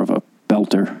more of a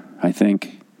belter, I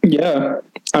think. Yeah.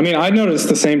 I mean, I noticed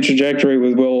the same trajectory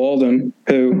with Will Oldham,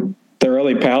 who the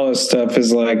early Palace stuff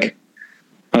is like,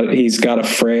 he's got a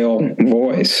frail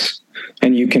voice,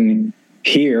 and you can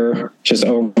hear just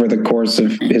over the course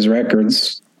of his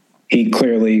records, he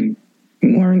clearly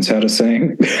learns how to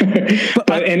sing.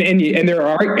 and there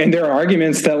are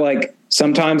arguments that like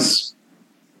sometimes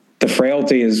the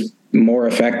frailty is more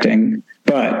affecting,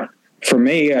 but for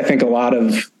me, I think a lot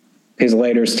of his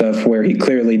later stuff where he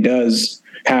clearly does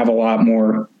have a lot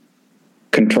more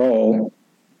control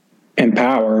and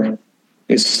power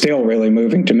is still really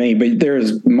moving to me. But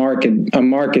there's a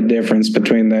marked difference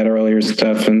between that earlier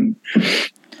stuff and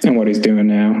what he's doing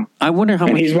now. I wonder how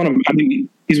much he's one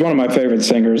of my favorite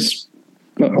singers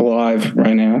alive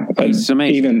right now. He's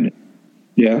amazing.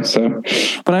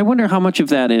 But I wonder how much of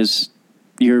that is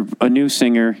you're a new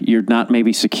singer, you're not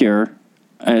maybe secure,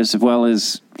 as well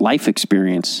as life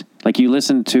experience. Like you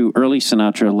listen to early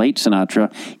Sinatra, late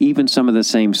Sinatra, even some of the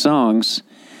same songs,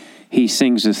 he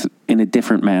sings in a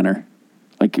different manner.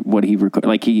 Like what he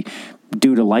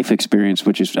due to life experience,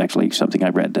 which is actually something I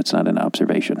read. That's not an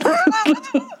observation.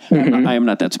 I am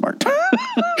not that smart.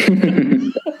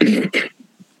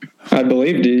 I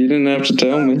believed you. You didn't have to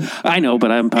tell me. I know, but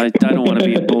I don't want to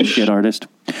be a bullshit artist.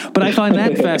 But I find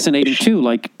that fascinating too.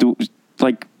 Like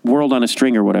World on a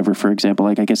String or whatever, for example.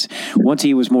 Like I guess once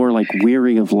he was more like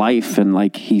weary of life and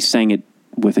like he sang it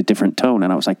with a different tone,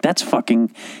 and I was like, that's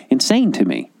fucking insane to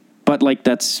me. But like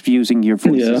that's using your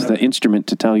voice as the instrument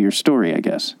to tell your story, I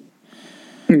guess.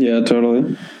 Yeah,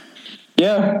 totally.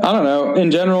 Yeah, I don't know.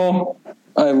 In general,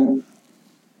 I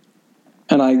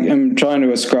am trying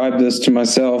to ascribe this to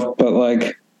myself, but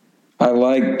like I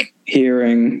like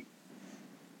hearing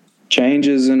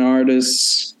changes in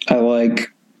artists. I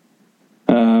like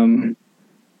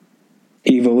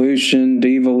evolution,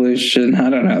 devolution. I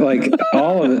don't know, like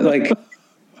all of it. Like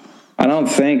I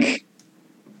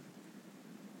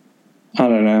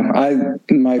don't know.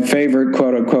 My favorite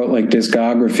quote unquote like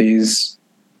discographies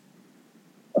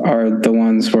are the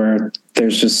ones where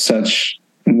there's just such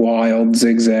wild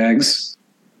zigzags.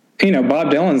 You know,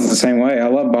 Bob Dylan's the same way. I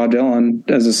love Bob Dylan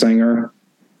as a singer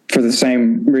for the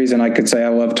same reason I could say I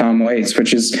love Tom Waits,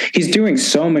 which is he's doing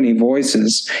so many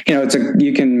voices. You know,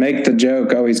 you can make the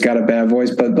joke, oh, he's got a bad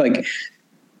voice, but like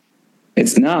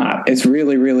it's not. It's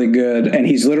really, really good. And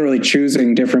he's literally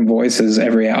choosing different voices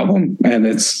every album. And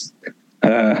it's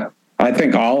I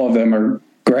think all of them are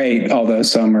great, although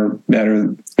some are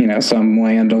better, you know, some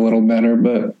land a little better,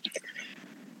 but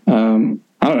I don't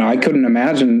know. I couldn't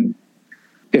imagine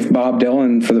if Bob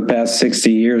Dylan for the past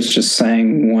 60 years just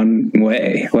sang one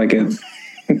way. Like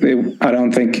I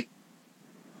don't think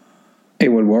it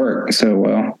would work so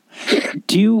well.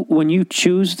 When you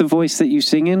choose the voice that you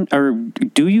sing in, or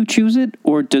do you choose it,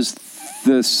 or does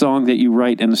the song that you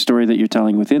write and the story that you're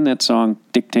telling within that song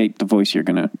dictate the voice you're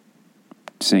going to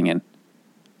sing in?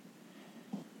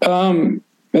 I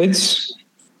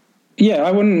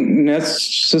wouldn't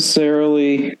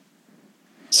necessarily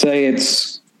say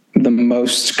it's the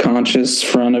most conscious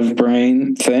front of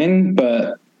brain thing,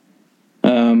 but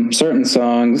certain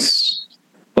songs,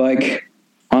 like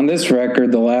on this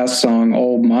record, the last song,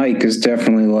 Old Mike, is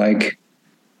definitely like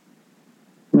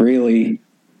really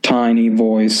tiny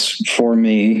voice for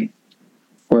me,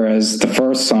 whereas the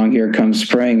first song, Here Comes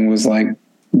Spring, was like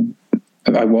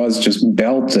I was just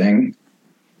belting.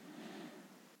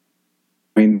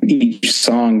 I mean, each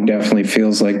song definitely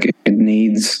feels like it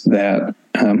needs that.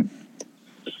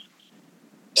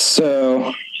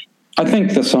 So I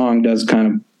think the song does kind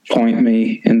of point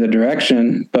me in the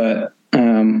direction, but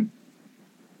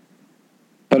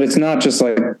it's not just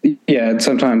like,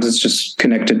 sometimes it's just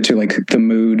connected to like the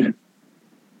mood,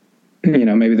 you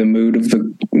know, maybe the mood of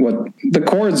what the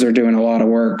chords are doing a lot of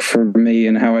work for me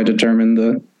and how I determine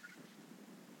the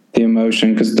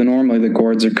emotion, because normally the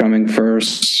chords are coming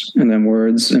first and then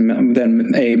words and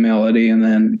then a melody and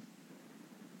then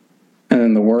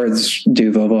the words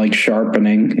do the like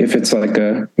sharpening. If it's like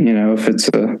if it's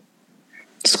a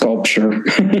sculpture,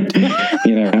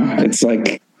 you know, it's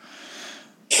like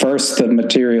first the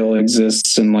material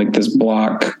exists in like this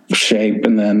block shape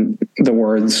and then the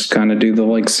words kind of do the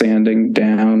like sanding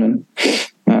down. And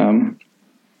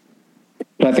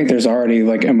but I think there's already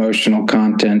like emotional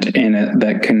content in it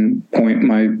that can point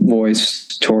my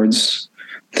voice towards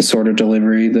the sort of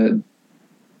delivery that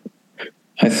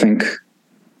I think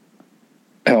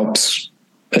helps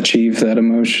achieve that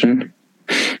emotion.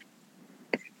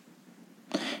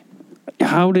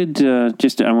 How did I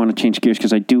want to change gears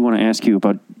because I do want to ask you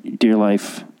about Dear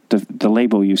Life, the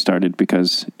label you started,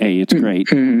 because it's great,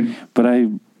 but I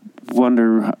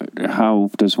wonder how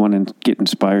does one get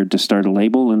inspired to start a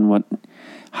label, and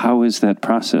How has that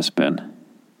process been?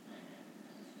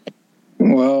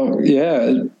 Well,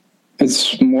 yeah,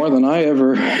 it's more than I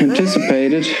ever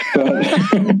anticipated. But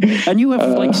and you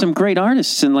have like some great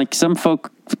artists, and like some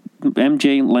folk,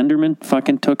 MJ Lenderman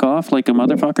fucking took off like a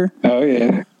motherfucker. Oh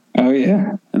yeah.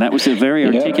 And that was a very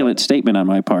articulate statement on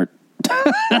my part.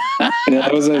 Yeah,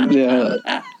 that was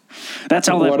That's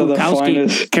all that Bukowski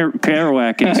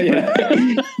Kerouac is.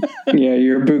 Yeah,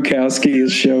 your Bukowski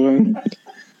is showing.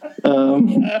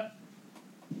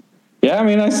 Yeah, I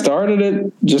mean, I started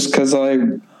it just because I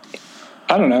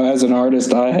don't know, as an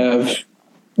artist, I have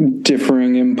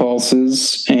differing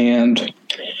impulses and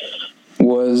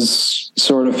was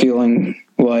sort of feeling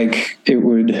like it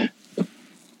would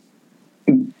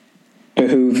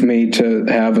behoove me to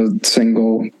have a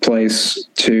single place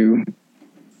to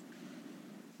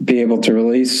be able to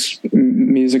release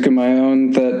music of my own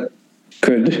that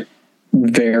could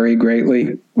vary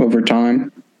greatly over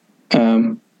time.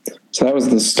 So that was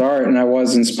the start, and I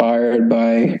was inspired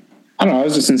by, I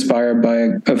was just inspired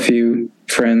by a few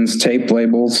friends' tape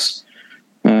labels.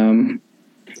 I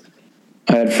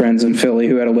had friends in Philly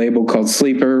who had a label called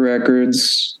Sleeper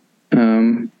Records,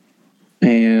 and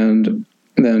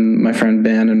then my friend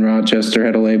Ben in Rochester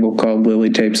had a label called Lily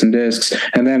Tapes and Discs,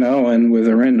 and then Owen with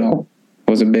Arundel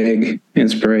was a big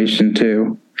inspiration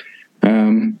too.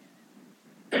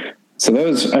 So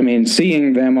those, I mean,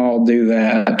 seeing them all do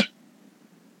that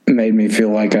made me feel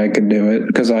like I could do it,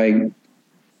 because I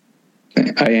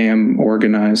am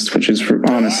organized, which is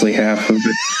honestly half of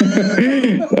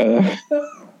it.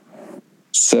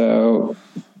 So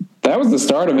that was the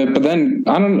start of it. But then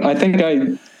I think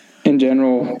in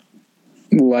general,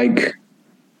 like,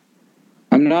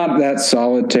 I'm not that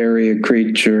solitary a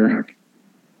creature.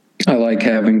 I like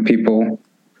having people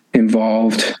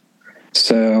involved.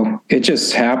 So it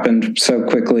just happened so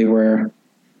quickly where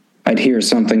I'd hear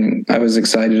something I was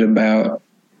excited about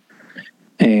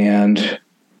and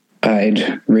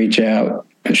I'd reach out.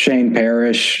 Shane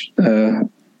Parrish,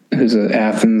 who's an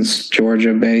Athens,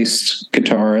 Georgia-based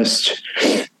guitarist,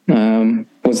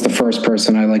 was the first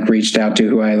person I reached out to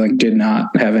who I did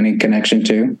not have any connection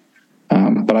to.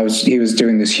 But he was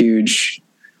doing this huge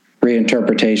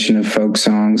reinterpretation of folk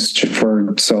songs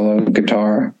for solo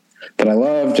guitar that I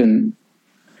loved, and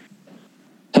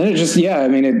it just,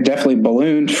 it definitely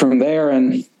ballooned from there.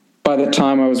 And by the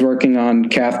time I was working on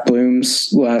Kath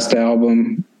Bloom's last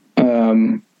album,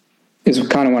 is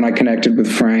kind of when I connected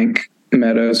with Frank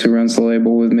Meadows, who runs the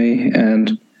label with me,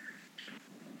 and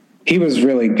he was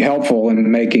really helpful in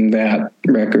making that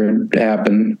record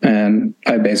happen. And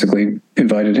I basically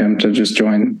invited him to just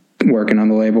join working on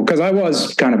the label, because I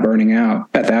was kind of burning out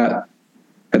at that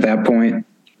point.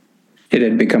 It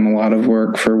had become a lot of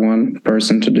work for one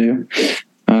person to do.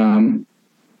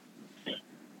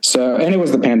 And it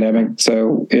was the pandemic,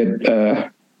 so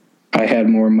I had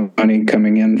more money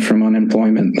coming in from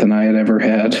unemployment than I had ever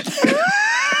had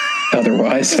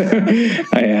otherwise,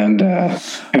 and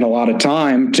a lot of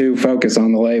time to focus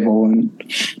on the label,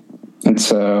 and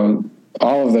so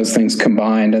all of those things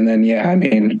combined. And then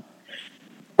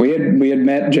we had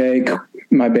met Jake.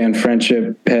 My band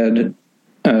Friendship had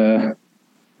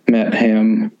met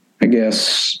him, I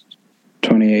guess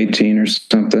 2018 or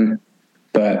something,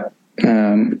 but I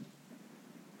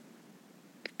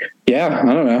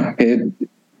don't know.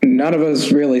 None of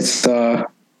us really saw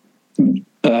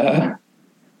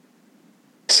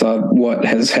what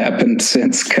has happened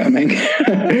since coming,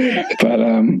 but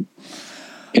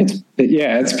it's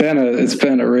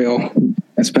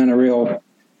been a real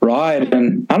ride,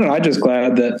 and I don't know. I'm just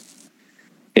glad that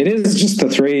it is just the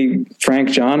three, Frank,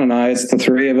 John, and I. It's the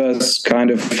three of us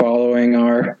kind of following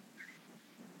our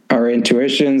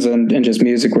intuitions and just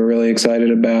music we're really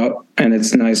excited about, and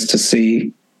it's nice to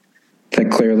see that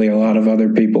clearly a lot of other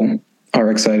people are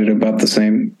excited about the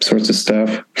same sorts of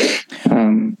stuff.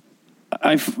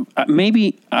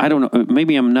 Maybe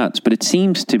I'm nuts, but it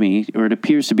seems to me, or it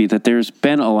appears to be, that there's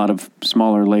been a lot of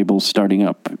smaller labels starting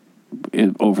up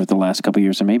over the last couple of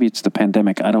years, and maybe it's the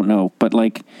pandemic, I don't know, but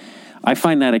I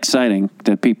find that exciting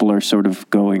that people are sort of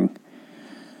going,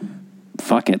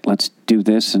 fuck it, let's do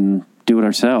this and do it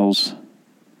ourselves.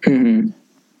 Mm-hmm.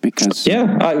 Because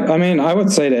I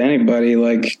would say to anybody,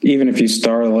 even if you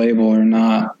start a label or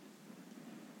not,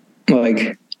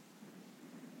 the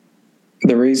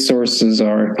resources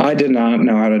are, I did not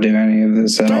know how to do any of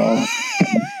this at all.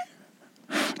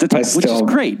 Which is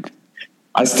great.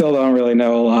 I still don't really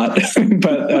know a lot,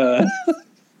 but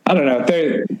I don't know.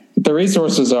 The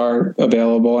resources are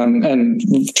available, and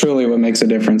truly what makes a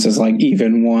difference is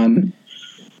even one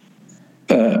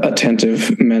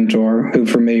attentive mentor, who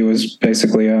for me was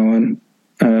basically Owen.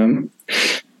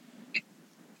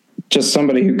 just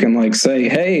somebody who can like say,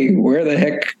 hey, where the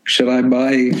heck should I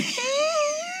buy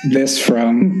this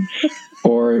from?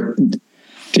 Or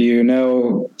do you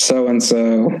know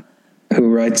so-and-so who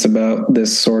writes about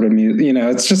this sort of music? You know,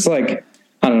 it's just like,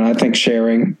 I don't know, I think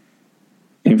sharing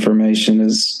information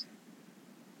is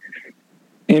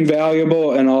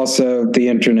invaluable. And also the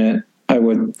internet, I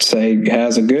would say,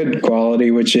 has a good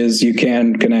quality, which is you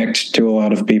can connect to a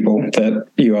lot of people that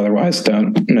you otherwise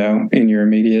don't know in your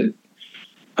immediate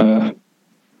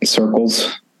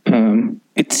circles.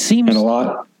 It seems, and a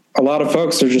lot of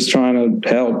folks are just trying to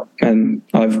help, and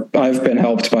I've been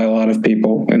helped by a lot of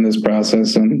people in this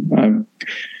process, and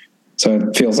so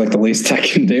it feels like the least I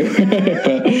can do.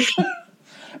 But,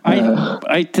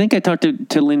 I think I talked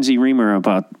to Lindsay Reamer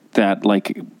about that,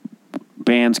 like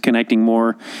bands connecting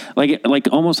more, like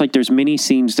almost like there's mini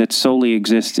scenes that solely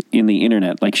exist in the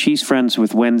internet. Like she's friends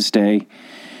with Wednesday,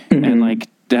 and like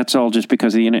that's all just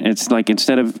because of the internet. It's like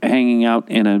instead of hanging out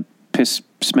in a piss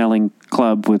smelling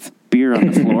club with beer on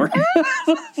the floor,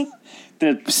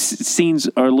 the scenes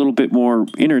are a little bit more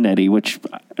internet-y, which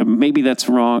maybe that's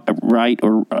wrong, right,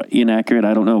 or inaccurate.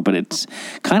 I don't know, but it's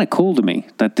kind of cool to me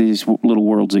that these little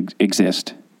worlds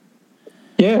exist.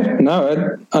 Yeah,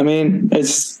 no, I mean,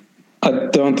 I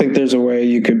don't think there's a way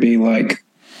you could be like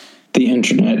the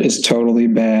internet is totally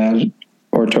bad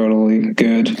or totally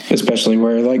good, especially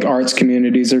where like arts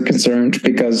communities are concerned,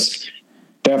 because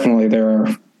definitely there are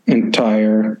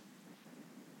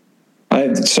I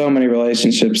have so many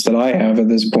relationships that I have at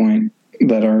this point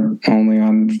that are only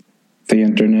on the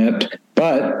internet.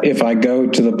 But if I go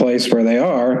to the place where they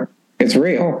are, it's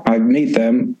real. I meet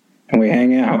them and we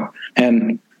hang out.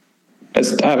 And I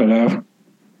don't know,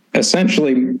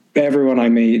 essentially everyone I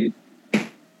meet,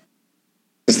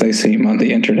 as they seem on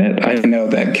the internet. I know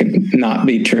that can not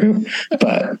be true,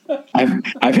 but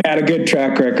I've had a good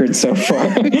track record so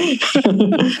far.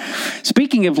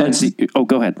 Speaking of Lindsay,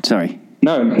 go ahead. Sorry.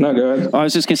 No, go ahead. I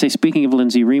was just going to say, speaking of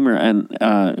Lindsay Reamer, and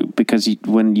because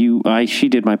when she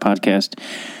did my podcast,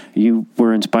 you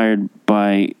were inspired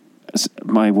by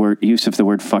my use of the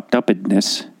word fucked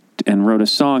upness and wrote a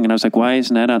song, and I was like, why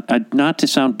isn't that on, not to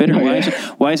sound bitter,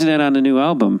 why isn't that on the new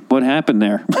album? What happened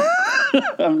there?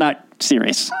 I'm not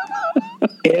serious.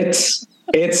 It's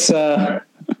no,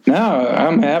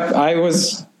 I'm happy.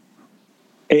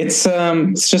 It's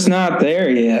just not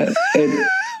there yet.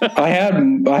 I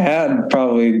had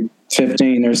probably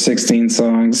 15 or 16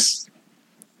 songs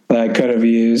that I could have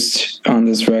used on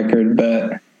this record,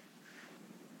 but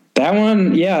that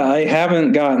one, I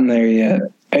haven't gotten there yet.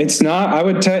 It's not, I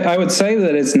would say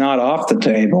that it's not off the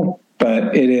table,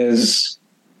 but it is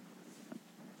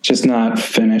just not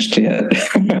finished yet.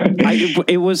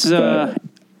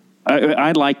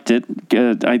 I liked it.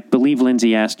 I believe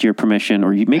Lindsay asked your permission,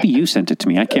 or maybe you sent it to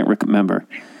me. I can't remember.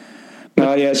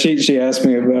 No, yeah, she asked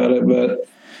me about it, but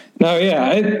no,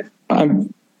 yeah,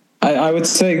 I would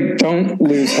say don't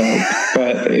lose hope,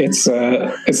 but it's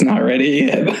not ready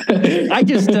yet.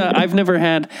 I've never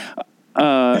had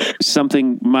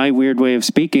something, my weird way of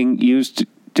speaking, used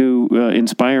to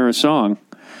inspire a song.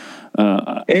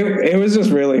 It was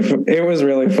just really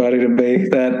funny to me,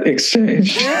 that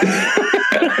exchange.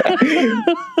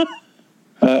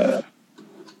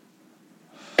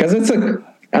 Because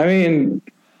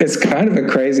it's kind of a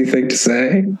crazy thing to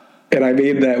say, and I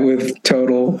mean that with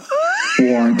total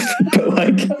warmth, but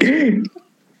like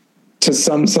to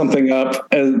sum something up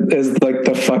as like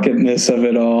the fuckedness of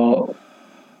it all,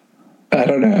 I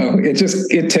don't know,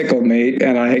 it tickled me,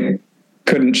 and I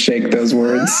couldn't shake those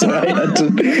words, so I had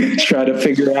to try to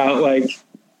figure out, like,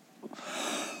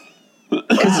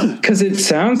 because it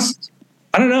sounds,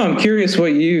 I don't know, I'm curious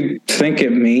what you think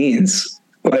it means,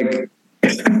 like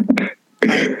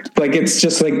like it's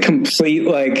just like complete,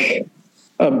 like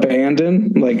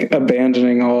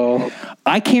abandoning all.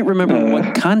 I can't remember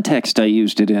what context I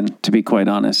used it in, to be quite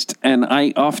honest, and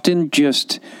I often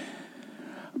just,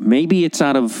 maybe it's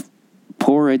out of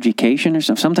poor education or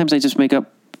something. Sometimes I just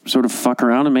sort of fuck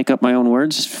around and make up my own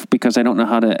words because I don't know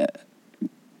how to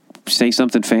say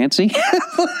something fancy.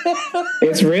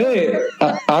 It's really,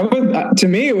 to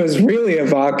me, it was really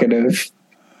evocative,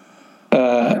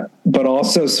 but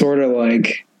also sort of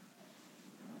like,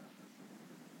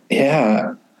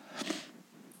 yeah,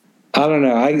 I don't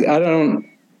know.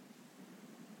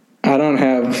 I don't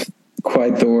have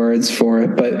quite the words for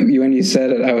it, but when you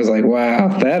said it, I was like, wow,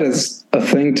 that is a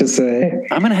thing to say.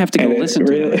 I'm going to have to go listen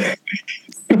to it.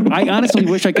 I honestly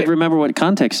wish I could remember what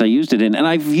context I used it in. And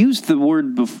I've used the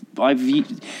word, I've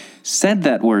said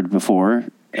that word before,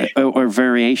 or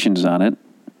variations on it.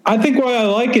 I think why I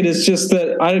like it is just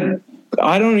that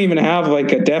I don't even have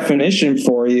like a definition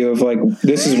for you of like,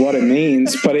 this is what it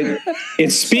means, but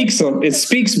it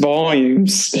speaks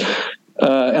volumes.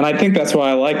 And I think that's why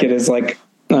I like it, is like,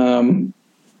 I don't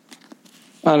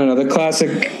know, the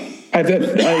classic,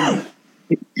 I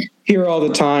hear all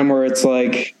the time where it's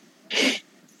like,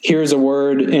 here's a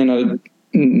word in a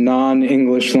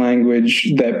non-English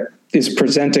language that is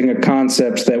presenting a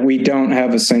concept that we don't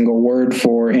have a single word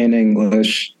for in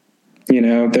English.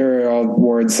 There are all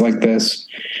words like this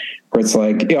where it's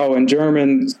like, oh, in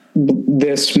German,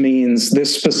 this means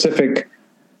this specific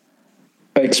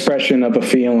expression of a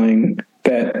feeling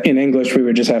that in English we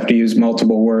would just have to use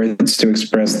multiple words to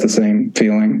express the same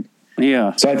feeling.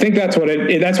 Yeah. So I think that's what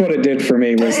it did for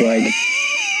me, was like,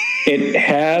 it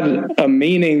had a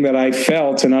meaning that I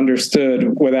felt and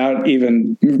understood without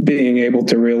even being able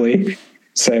to really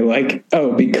say like,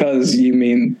 oh, because you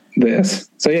mean this.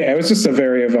 So yeah, it was just a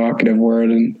very evocative word.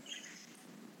 And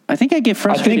I think I get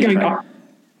frustrated.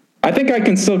 I think I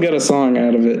can still get a song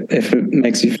out of it if it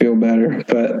makes you feel better,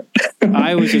 but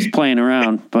I was just playing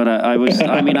around, but I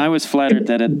was flattered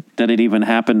that it even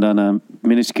happened on a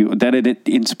minuscule, that it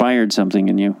inspired something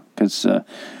in you. Cause,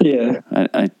 yeah,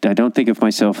 I don't think of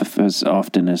myself as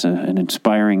often as an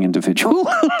inspiring individual.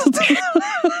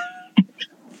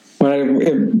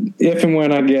 If and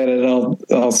when I get it,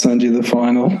 I'll send you the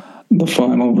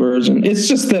final version. It's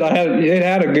just that it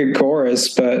had a good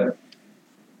chorus, but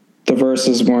the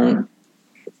verses weren't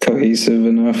cohesive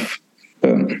enough.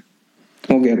 But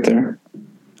we'll get there.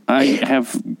 I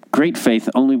have great faith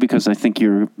only because I think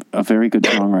you're a very good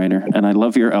songwriter, and I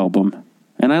love your album.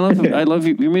 And I love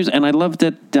your music, and I love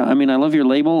that. I love your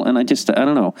label, and I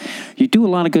don't know. You do a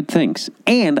lot of good things,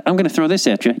 and I'm going to throw this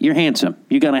at you. You're handsome.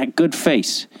 You got a good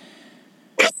face.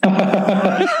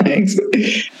 Thanks.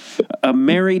 A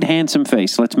married, handsome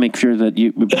face. Let's make sure that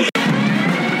you.